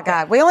Hollywood carpet. Oh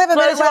my God. We only have a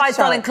minute left. Close your eyes,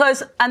 darling.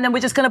 Close. And then we're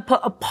just going to put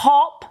a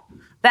pop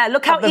there.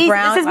 Look how easy.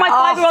 This is my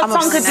 5-year-old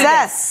son could do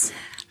this.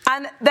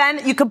 And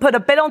then you can put a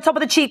bit on top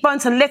of the cheekbone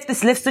to lift.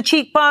 This lifts the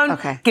cheekbone.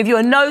 Okay. Give you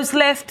a nose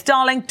lift,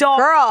 darling.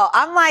 Girl,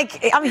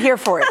 I'm here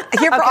for it.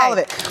 Here for all of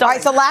it. All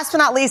right, so last but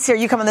not least here,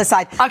 you come on this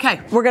side.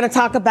 Okay. We're going to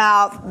talk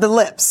about the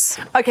lips.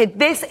 Okay,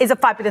 this is a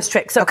fabulous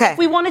trick. So if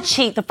we want to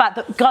cheat the fact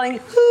that going,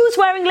 who's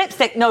wearing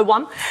lipstick? No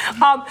one.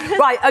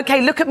 Right,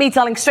 okay, look at me,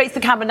 darling, straight to the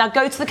camera. Now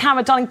go to the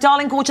camera, darling.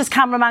 Darling, gorgeous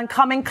cameraman,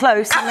 come in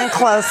close. Come in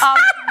close.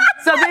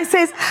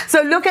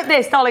 So look at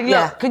this, darling.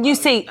 Look, can you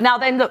see? Now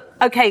then, look.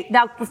 Okay,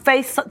 now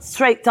face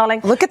straight,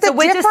 darling. Look at the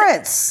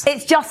difference.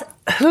 It's just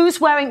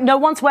no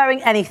one's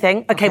wearing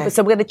anything. Okay, but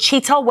so we're going to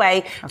cheat our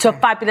way to a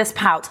fabulous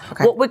pout.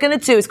 Okay. What we're going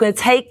to do is going to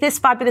take this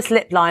fabulous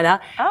lip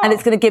liner and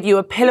it's going to give you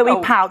a pillowy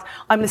pout.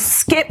 I'm going to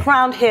skip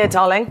round here,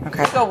 darling.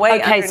 Okay. Go way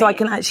Okay, underneath. so I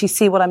can actually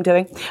see what I'm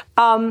doing.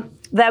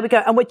 There we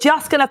go. And we're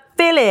just going to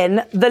fill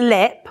in the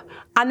lip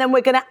and then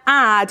we're going to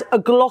add a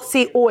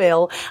glossy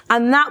oil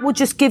and that will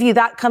just give you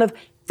that kind of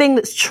thing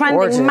that's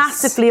trending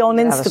massively on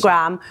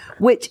Instagram,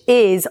 which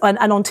is, and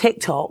on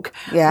TikTok,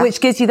 which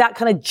gives you that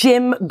kind of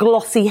gym,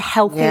 glossy,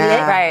 healthy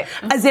lip. Right.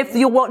 As if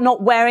you're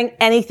not wearing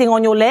anything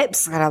on your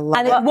lips. I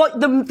love what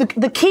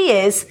the key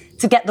is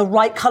to get the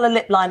right color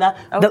lip liner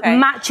that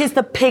matches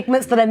the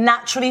pigments that are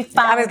naturally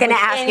found. I was going to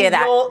ask you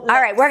that. All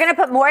right, we're going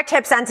to put more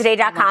tips on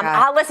today.com.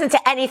 I'll listen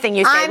to anything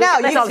you say. I know.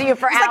 We can listen to you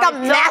for hours. It's like a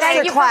master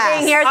Thank you class. for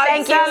being here.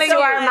 Thank you to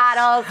our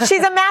models.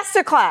 She's a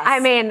master class. I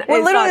mean,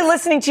 we're literally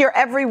listening to your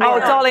every word. Oh,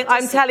 darling,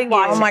 I'm telling you.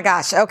 Oh my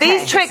gosh. Okay.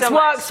 These tricks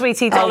work,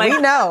 sweetie, darling.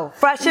 We know.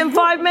 Fresh in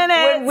 5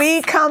 minutes. When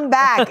we come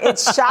back,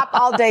 it's Shop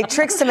All Day.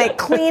 Tricks to make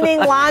cleaning,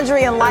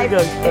 laundry, and life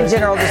in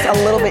general just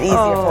a little bit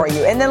easier for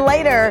you. And then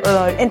later,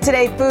 in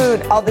Today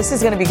Food, this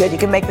is going to be good. You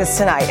can make this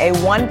tonight. A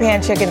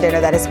one-pan chicken dinner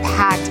that is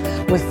packed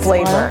with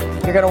flavor.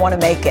 You're going to want to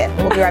make it.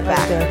 We'll be right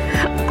back.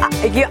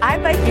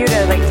 I'd like you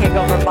to take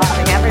over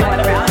bossing everyone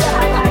around.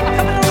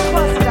 Come a little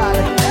closer,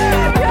 darling.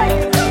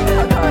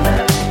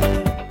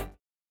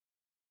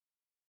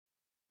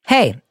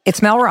 Hey,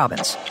 it's Mel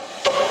Robbins.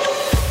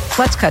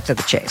 Let's cut to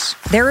the chase.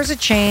 There is a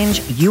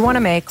change you want to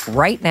make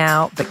right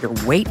now, but you're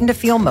waiting to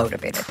feel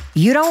motivated.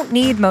 You don't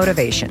need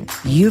motivation.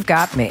 You've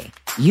got me.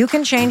 You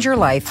can change your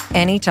life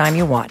anytime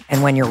you want.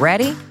 And when you're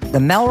ready, the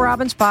Mel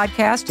Robbins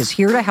Podcast is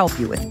here to help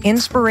you with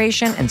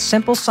inspiration and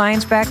simple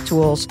science-backed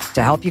tools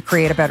to help you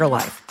create a better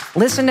life.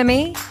 Listen to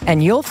me,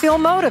 and you'll feel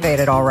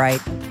motivated, all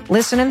right.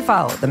 Listen and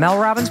follow the Mel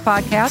Robbins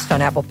Podcast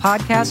on Apple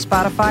Podcasts,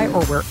 Spotify,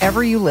 or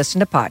wherever you listen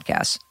to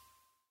podcasts.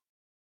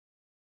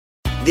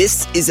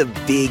 This is a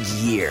big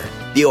year.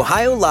 The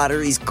Ohio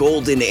Lottery's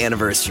golden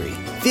anniversary.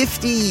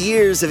 50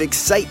 years of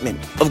excitement,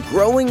 of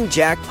growing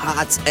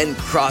jackpots and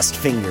crossed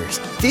fingers.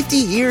 50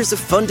 years of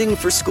funding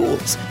for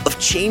schools, of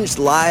changed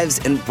lives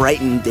and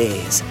brightened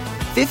days.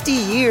 50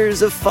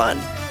 years of fun,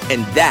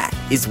 and that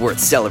is worth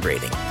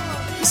celebrating.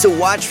 So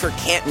watch for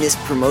can't-miss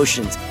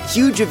promotions,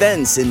 huge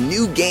events, and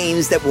new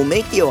games that will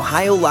make the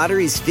Ohio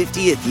Lottery's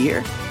 50th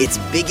year its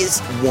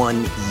biggest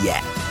one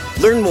yet.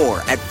 Learn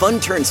more at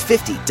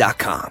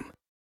funturns50.com.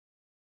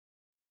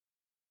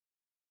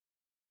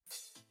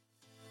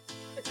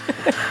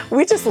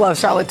 We just love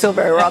Charlotte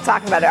Tilbury. We're all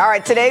talking about it. All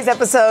right, today's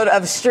episode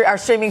of our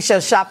streaming show,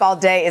 Shop All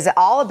Day, is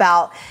all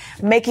about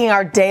making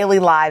our daily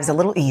lives a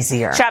little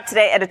easier. Shop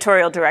Today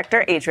editorial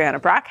director Adriana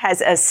Brock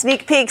has a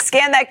sneak peek.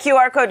 Scan that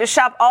QR code to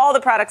shop all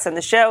the products on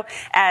the show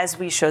as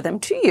we show them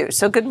to you.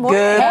 So good morning.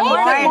 Good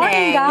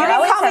morning. Guys. You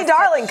didn't call me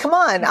darling. Come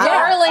on.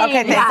 Darling.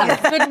 Okay,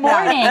 thank you. Good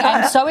morning.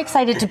 I'm so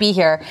excited to be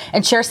here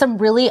and share some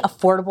really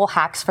affordable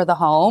hacks for the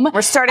home.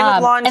 We're starting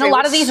with laundry. And a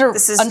lot of these are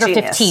under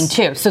genius. 15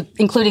 too. So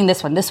including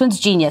this one. This one's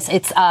genius.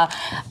 It's a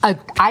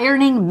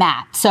ironing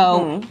mat.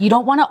 So you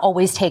don't want to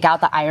always take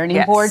out the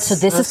ironing board. So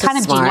this is kind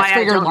of genius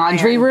for your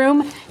laundry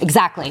room.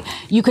 Exactly.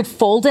 You could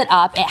fold it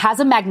up. It has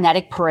a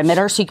magnetic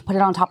perimeter, so you can put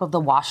it on top of the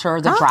washer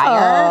or the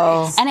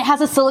dryer. And it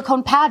has a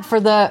silicone pad for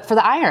the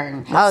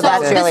iron. Oh, so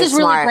that's really this is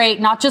smart. really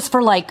great, not just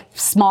for like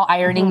small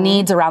ironing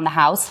needs around the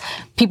house.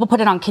 People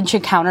put it on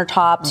kitchen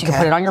countertops. You can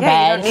put it on your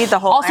bed. You don't need the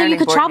whole also, you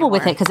could board travel anymore.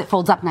 with it because it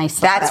folds up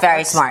nicely. That's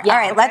very smart. Yeah. All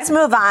right, let's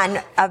move on.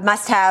 A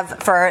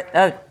must-have for,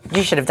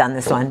 you should have done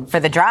this one, for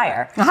the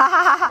dryer. Al,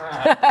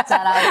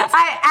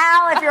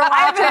 if you're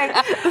watching.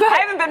 I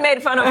haven't been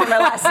made fun of for my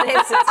last name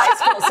since high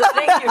school, so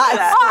thank you for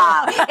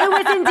that. It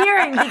was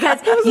endearing because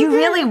you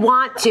really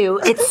want to.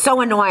 It's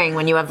so annoying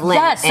when you have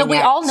lint. Yes, so we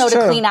all know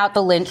to clean out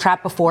the lint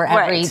trap before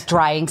every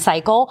drying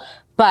cycle,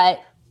 but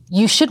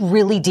you should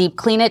really deep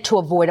clean it to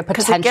avoid a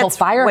potential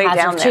fire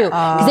hazard too.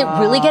 Because it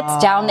really gets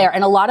down there.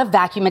 And a lot of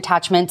vacuum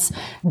attachments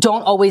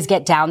don't always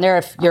get down there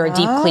if you're a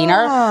deep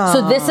cleaner.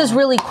 So this is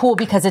really cool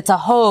because it's a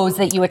hose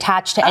that you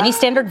attach to any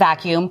standard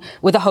vacuum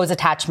with a hose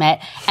attachment.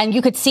 And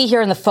you could see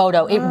here in the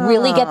photo, it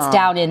really gets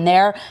down in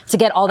there to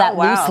get all that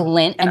loose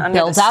lint and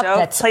build up.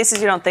 That's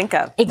places you don't think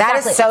of. That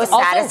is so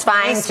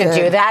satisfying to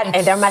do that.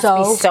 And there must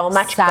be so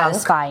much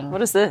satisfying.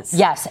 What is this?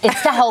 Yes,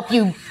 it's to help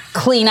you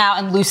clean out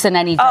and loosen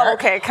any dirt. Oh,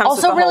 okay. It comes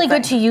with the also really whole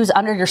good to use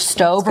under your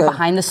stove or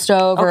behind the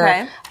stove.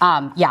 Okay.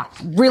 Or,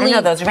 really. I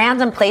know those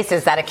random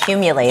places that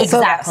accumulate.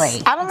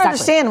 Exactly. I don't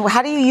understand.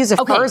 How do you use a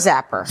fur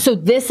zapper? So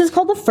this is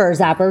called the fur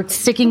zapper,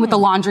 sticking with the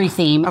laundry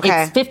theme.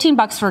 Okay. It's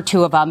 $15 for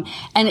 2 of them.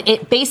 And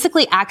it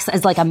basically acts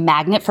as like a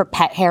magnet for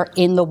pet hair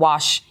in the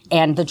wash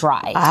and the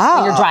dry.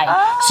 When you're drying.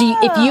 So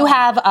if you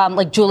have,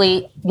 like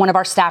Julie, one of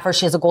our staffers,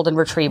 she has a golden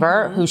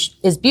retriever who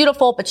is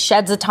beautiful, but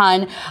sheds a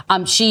ton.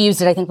 She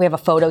used it. I think we have a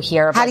photo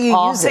here. How do you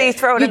use it? So you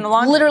throw it in the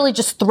laundry? Literally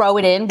just throw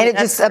it in. And it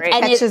just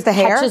catches the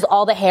hair? Catches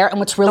all the hair. And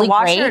what's really The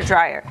washer great. or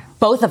dryer?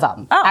 Both of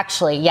them,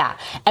 actually, yeah.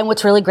 And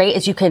what's really great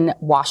is you can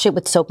wash it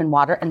with soap and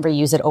water and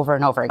reuse it over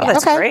and over again.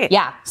 That's great.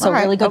 Yeah, so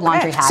really good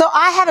laundry hack. So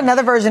I have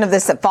another version of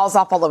this that falls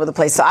off all over the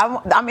place. So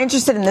I'm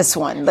interested in this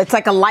one. It's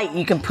like a light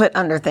you can put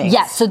under things.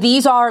 Yes, so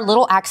these are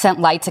little accent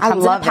lights. It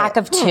comes in a pack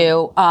of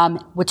 2.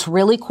 What's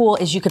really cool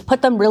is you could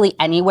put them really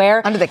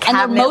anywhere. Under the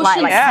cabinet and they're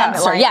motion light.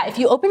 sensor. Yeah, if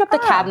you open up the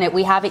cabinet,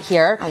 we have it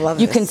here. I love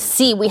you this. can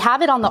see, we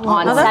have it on the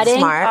on that's setting.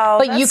 smart.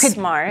 But that's you could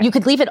smart. you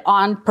could leave it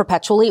on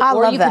perpetually, I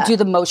or love you that. could do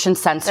the motion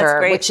sensor,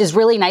 great. which is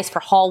really nice for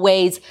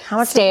hallways,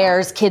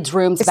 stairs, kids'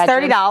 rooms, It's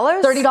bedrooms.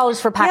 $30?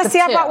 $30 for a pack Yeah, of see,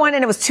 2. I bought one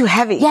and it was too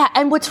heavy. Yeah,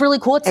 and what's really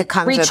cool, it's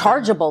comes with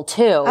rechargeable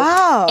too.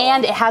 Oh.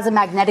 And it has a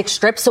magnetic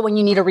strip, so when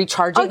you need to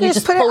recharge it, Oh, you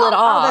just put pull it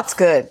off. Oh, that's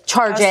good.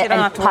 Charge So it you don't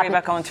and have to pop worry it.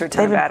 about going through a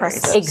ton of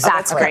batteries.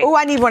 Exactly. Oh,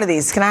 I need one of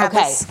these. Can I have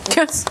Okay.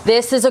 this?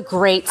 This is a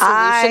great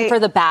solution for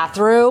the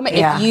bathroom.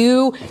 Yeah. If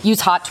you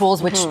use hot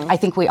tools, which I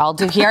think we all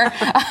do here,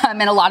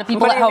 and a lot of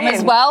people What at do you home as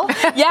mean? well.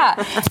 Yeah.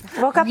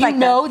 Woke up you like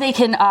know they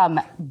can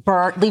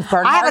leave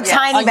burn I have a marks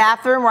tiny on-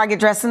 bathroom where I get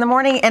dressed in the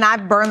morning and I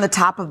burn the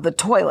top of the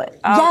toilet.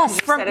 Yes.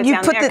 You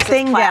put the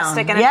thing down.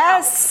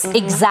 Yes.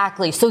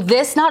 Exactly. So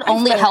this not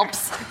only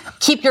helps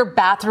keep your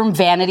bathroom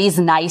vanities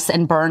nice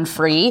and burn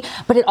free,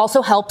 but it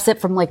also helps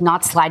it from like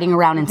not sliding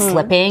around and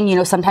slipping. You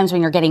know, sometimes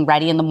when you're getting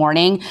ready in the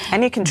morning,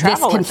 And you can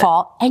travel this can with it.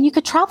 fall, and you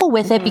could travel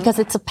with it because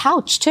it's a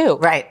pouch too.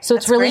 Right. So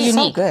it's really great.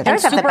 unique. So good. And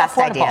Always have the super best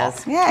affordable.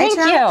 ideas. Yeah, Thank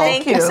Adriana, you.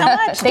 Thank you so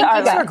much. Thank you,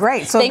 These guys. are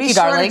great. So Thank be you,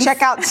 sure darlings. to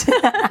check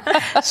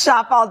out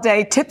Shop All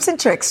Day Tips and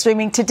Tricks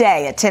streaming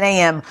today at 10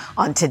 a.m.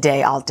 on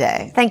Today All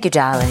Day. Thank you,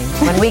 darling.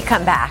 When we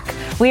come back,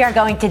 we are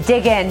going to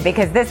dig in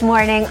because this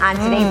morning on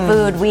Today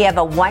Food, we have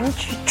a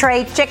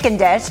one-tray chicken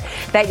dish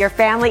that your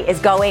family is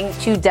going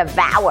to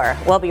devour.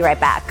 We'll be right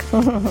back.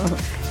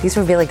 These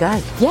were really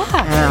good. Yeah.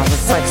 Wow,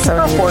 this is like so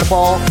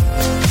affordable.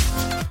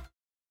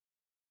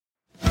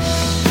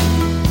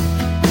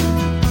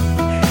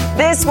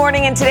 This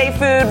morning in Today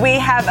Food, we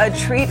have a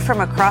treat from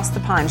across the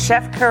pond.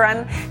 Chef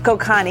Karan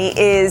Kokani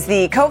is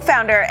the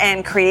co-founder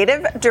and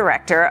creative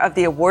director of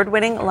the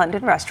award-winning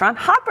London restaurant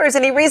Hoppers,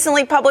 and he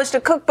recently published a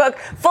cookbook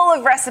full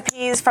of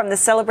recipes from the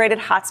celebrated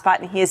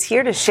hotspot, and he is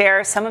here to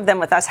share some of them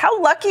with us.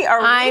 How lucky are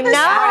we I this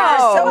know. morning?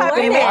 We're so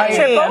happy you made the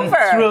trip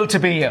over. Thrilled to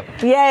be here.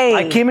 Yay.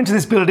 I came into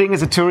this building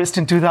as a tourist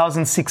in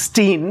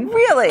 2016.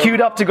 Really?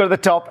 Queued up to go to the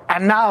top,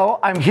 and now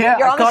I'm here.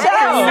 You're I on the can't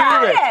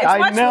show. believe it. It's I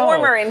much know.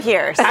 warmer in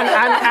here. So.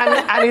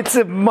 And it's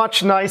a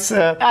much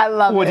nicer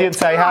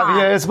audience I have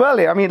here as well.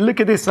 I mean, look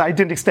at this. I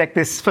didn't expect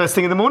this first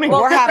thing in the morning.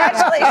 Well,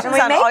 congratulations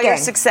on all your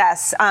making?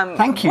 success.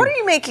 Thank you. What are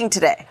you making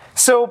today?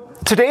 So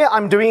today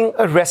I'm doing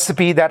a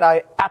recipe that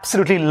I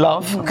absolutely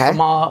love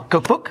from our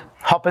cookbook,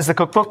 Hoppers the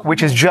Cookbook,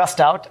 which is just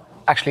out,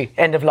 actually,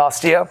 end of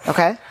last year.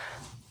 Okay.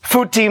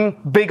 Food team,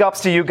 big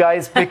ups to you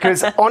guys,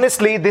 because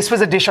honestly, this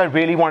was a dish I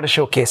really wanted to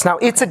showcase. Now,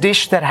 it's a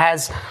dish that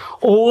has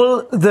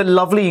all the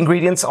lovely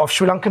ingredients of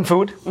Sri Lankan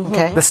food.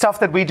 Okay. The stuff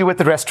that we do at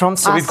the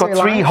restaurants. So we've got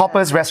 3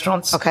 Hoppers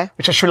restaurants,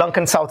 which are Sri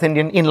Lankan South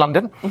Indian in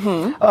London.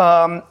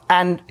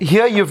 And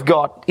here you've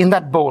got, in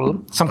that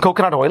bowl, some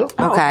coconut oil.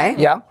 Okay.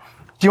 Yeah.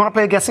 Do you want to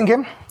play a guessing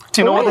game?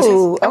 Do you know what this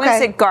is? I'm going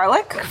to say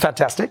garlic.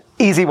 Fantastic.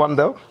 Easy one,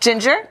 though.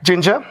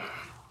 Ginger.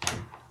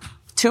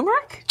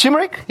 Turmeric?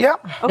 Turmeric, yeah.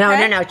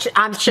 Okay. No.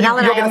 Chanel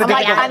and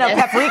I know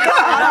paprika.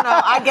 I don't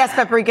know. I guess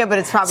paprika, but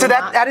it's probably so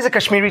that is a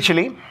Kashmiri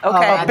chili.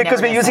 Okay.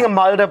 Because we're using a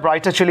milder,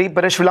 brighter chili,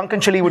 but a Sri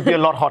Lankan chili would be a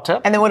lot hotter.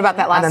 And then what about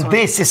that last one? And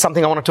then this is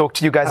something I want to talk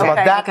to you guys about.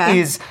 That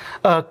is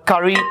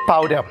curry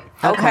powder.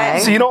 Okay.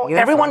 So,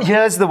 everyone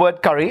hears the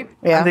word curry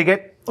and they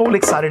get all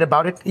excited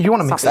about it. You want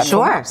to mix that?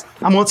 Sure.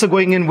 I'm also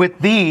going in with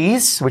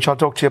these, which I'll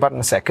talk to you about in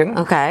a second.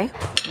 Okay.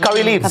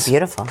 Curry leaves. That's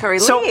beautiful. Curry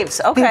leaves.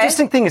 Okay. The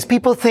interesting thing is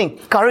people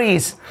think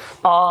curries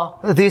are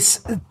this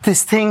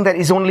thing that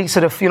is only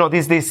sort of,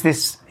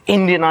 this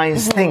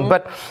Indianized thing.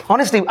 But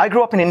honestly, I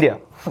grew up in India.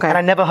 And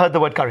I never heard the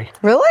word curry.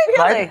 Really?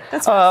 Right?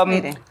 That's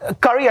fascinating.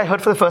 Curry I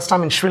heard for the first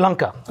time in Sri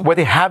Lanka, where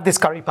they have this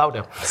curry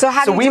powder. So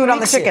how do you do it on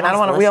the chicken?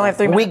 We only have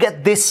 3 minutes. We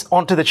get this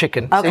onto the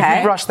chicken. So if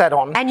you brush that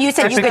on. And you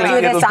said you could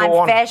do this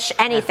on fish,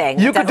 anything.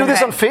 You could do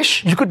this on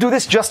fish. You could do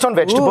this just on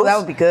vegetables. Ooh, that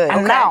would be good.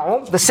 And now,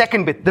 the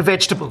second bit, the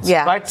vegetables.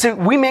 Yeah. Right? So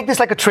we make this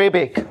like a tray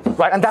bake.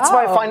 Right? And that's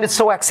why I find it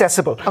so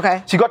accessible.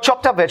 Okay. So you got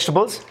chopped up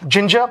vegetables,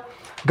 ginger,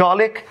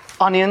 garlic,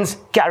 onions,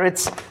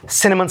 carrots,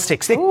 cinnamon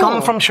sticks. They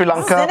come from Sri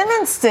Lanka.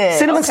 Cinnamon sticks.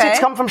 Cinnamon sticks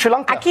come from Sri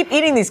Lanka. I keep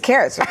eating these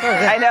carrots.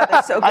 I know,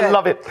 they're so good. I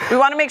love it. We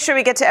want to make sure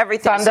we get to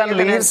everything. Pandan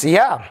leaves,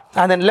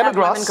 and then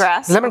lemongrass.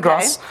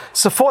 Lemongrass. Okay.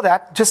 So for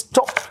that, just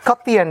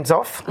cut the ends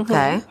off.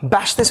 Okay.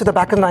 Bash this with the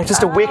back of the knife just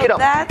to wake it up.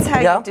 That's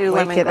how you do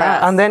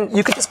lemongrass. And then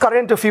you can just cut it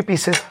into a few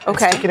pieces.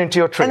 Okay. And stick it into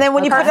your tray. And then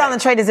when you put it on the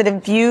tray, does it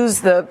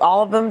infuse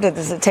all of them?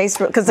 Does it taste?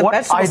 Because the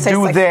vegetables taste like...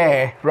 What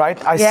I do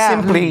right?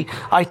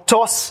 I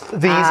toss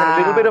these in a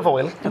little bit of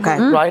oil. Okay.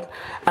 Right?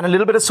 And a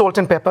little bit of salt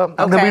and pepper.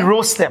 And then we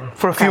roast them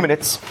for a few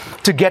minutes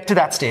to get to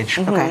that stage.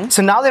 Okay.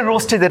 So now they're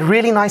roasted, they're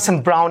really nice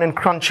and brown and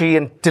crunchy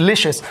and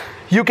delicious.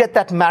 You get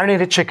that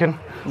marinated chicken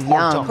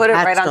on top. Put it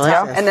right on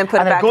top. And then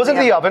put it back goes in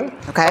the oven.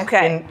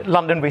 Okay. In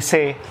London, we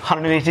say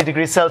 180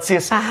 degrees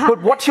Celsius.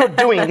 But what you're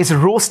doing is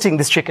roasting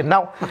this chicken.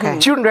 Now,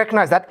 children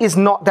recognize that is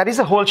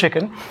a whole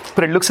chicken,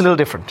 but it looks a little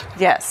different.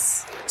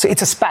 Yes. So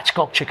it's a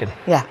spatchcock chicken.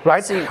 Yeah.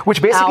 Right? So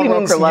which basically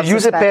means you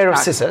use a pair of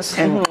scissors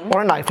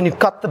or a knife and you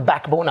cut the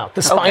backbone out,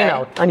 the spine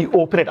out, and you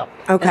open it up.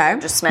 Okay.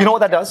 You know what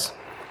that does?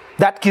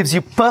 That gives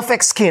you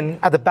perfect skin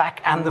at the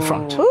back and the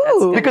front.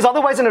 Ooh. Because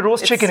otherwise in a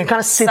roast chicken, it kind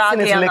of sits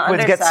in its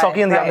liquids, gets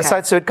soggy on the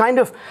underside. So it kind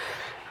of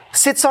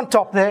sits on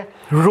top there,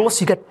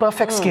 roast, you get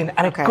perfect skin,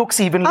 and it cooks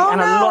evenly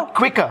and a lot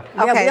quicker.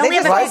 Okay, we only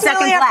have a few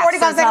seconds left.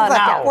 45 seconds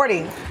left.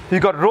 40. You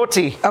got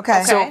roti.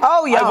 Okay. So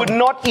I would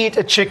not eat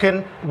a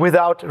chicken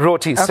without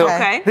roti. So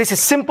this is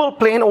simple,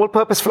 plain,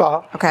 all-purpose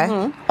flour.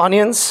 Okay.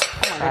 Onions,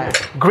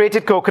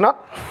 grated coconut.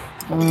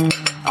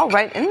 Oh,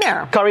 right in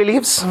there. Curry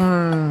leaves,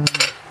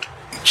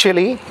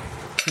 chili,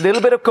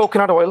 little bit of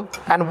coconut oil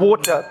and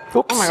water.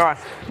 Oops. Oh my God.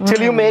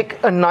 Till you make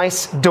a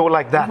nice dough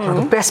like that. Now,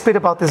 the best bit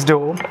about this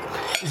dough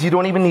is you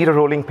don't even need a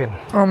rolling pin.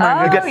 Oh my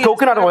God. You get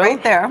coconut oil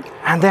right there.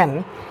 and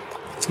then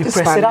you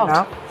press it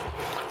out.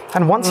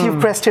 And once you've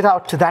pressed it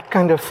out to that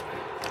kind of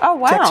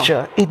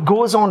texture, it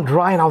goes on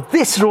dry. Now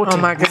this roti,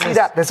 you see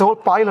that? There's a whole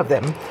pile of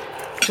them.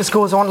 Just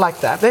goes on like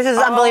that. This is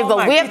unbelievable.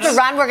 We have to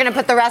run. We're going to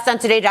put the rest on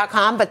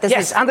today.com. But this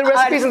is and the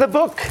recipe's in the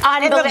book.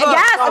 In the book.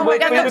 Yes, we're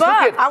going to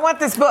book. I want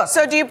this book.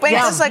 So do you make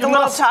this like a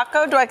little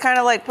taco? Do I kind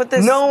of like put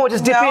this? No,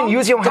 just dip in.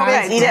 Use your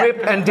hands,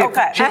 dip and dip.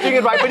 Okay. Chipping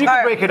it right, but you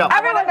can break it up.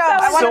 I want to know.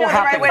 I want to know the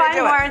right way to do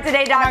it. More on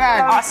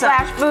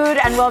today.com/food,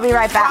 and we'll be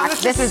right back.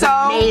 This is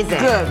amazing.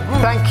 Good.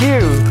 Thank you.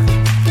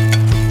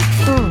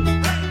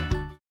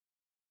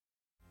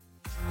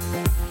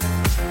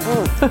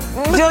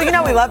 Jill, you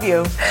know we love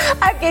you.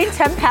 I've gained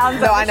 10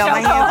 pounds. No, I know. My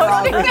hands are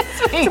all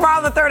green. Tomorrow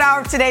on the third hour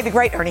of Today, the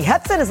great Ernie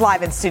Hudson is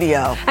live in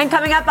studio. And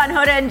coming up on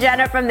Hoda and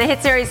Jenna from the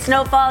hit series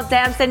Snowfall,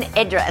 Damson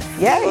Idris.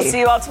 Yay. We'll see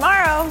you all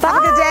tomorrow. Have a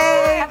good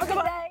day. Have a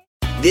good day.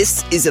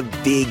 This is a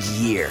big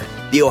year.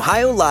 The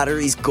Ohio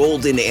Lottery's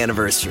golden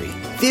anniversary.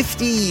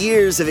 50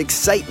 years of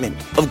excitement,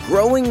 of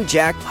growing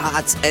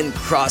jackpots and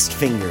crossed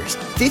fingers.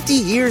 50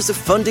 years of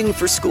funding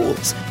for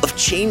schools, of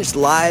changed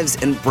lives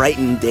and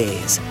brightened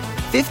days.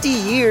 50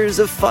 years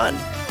of fun,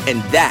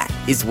 and that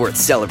is worth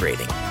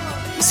celebrating.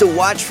 So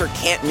watch for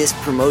can't-miss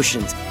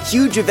promotions,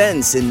 huge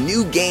events, and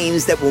new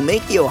games that will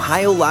make the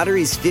Ohio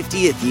Lottery's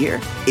 50th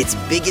year its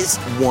biggest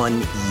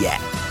one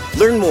yet.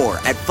 Learn more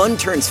at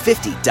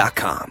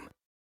funturns50.com.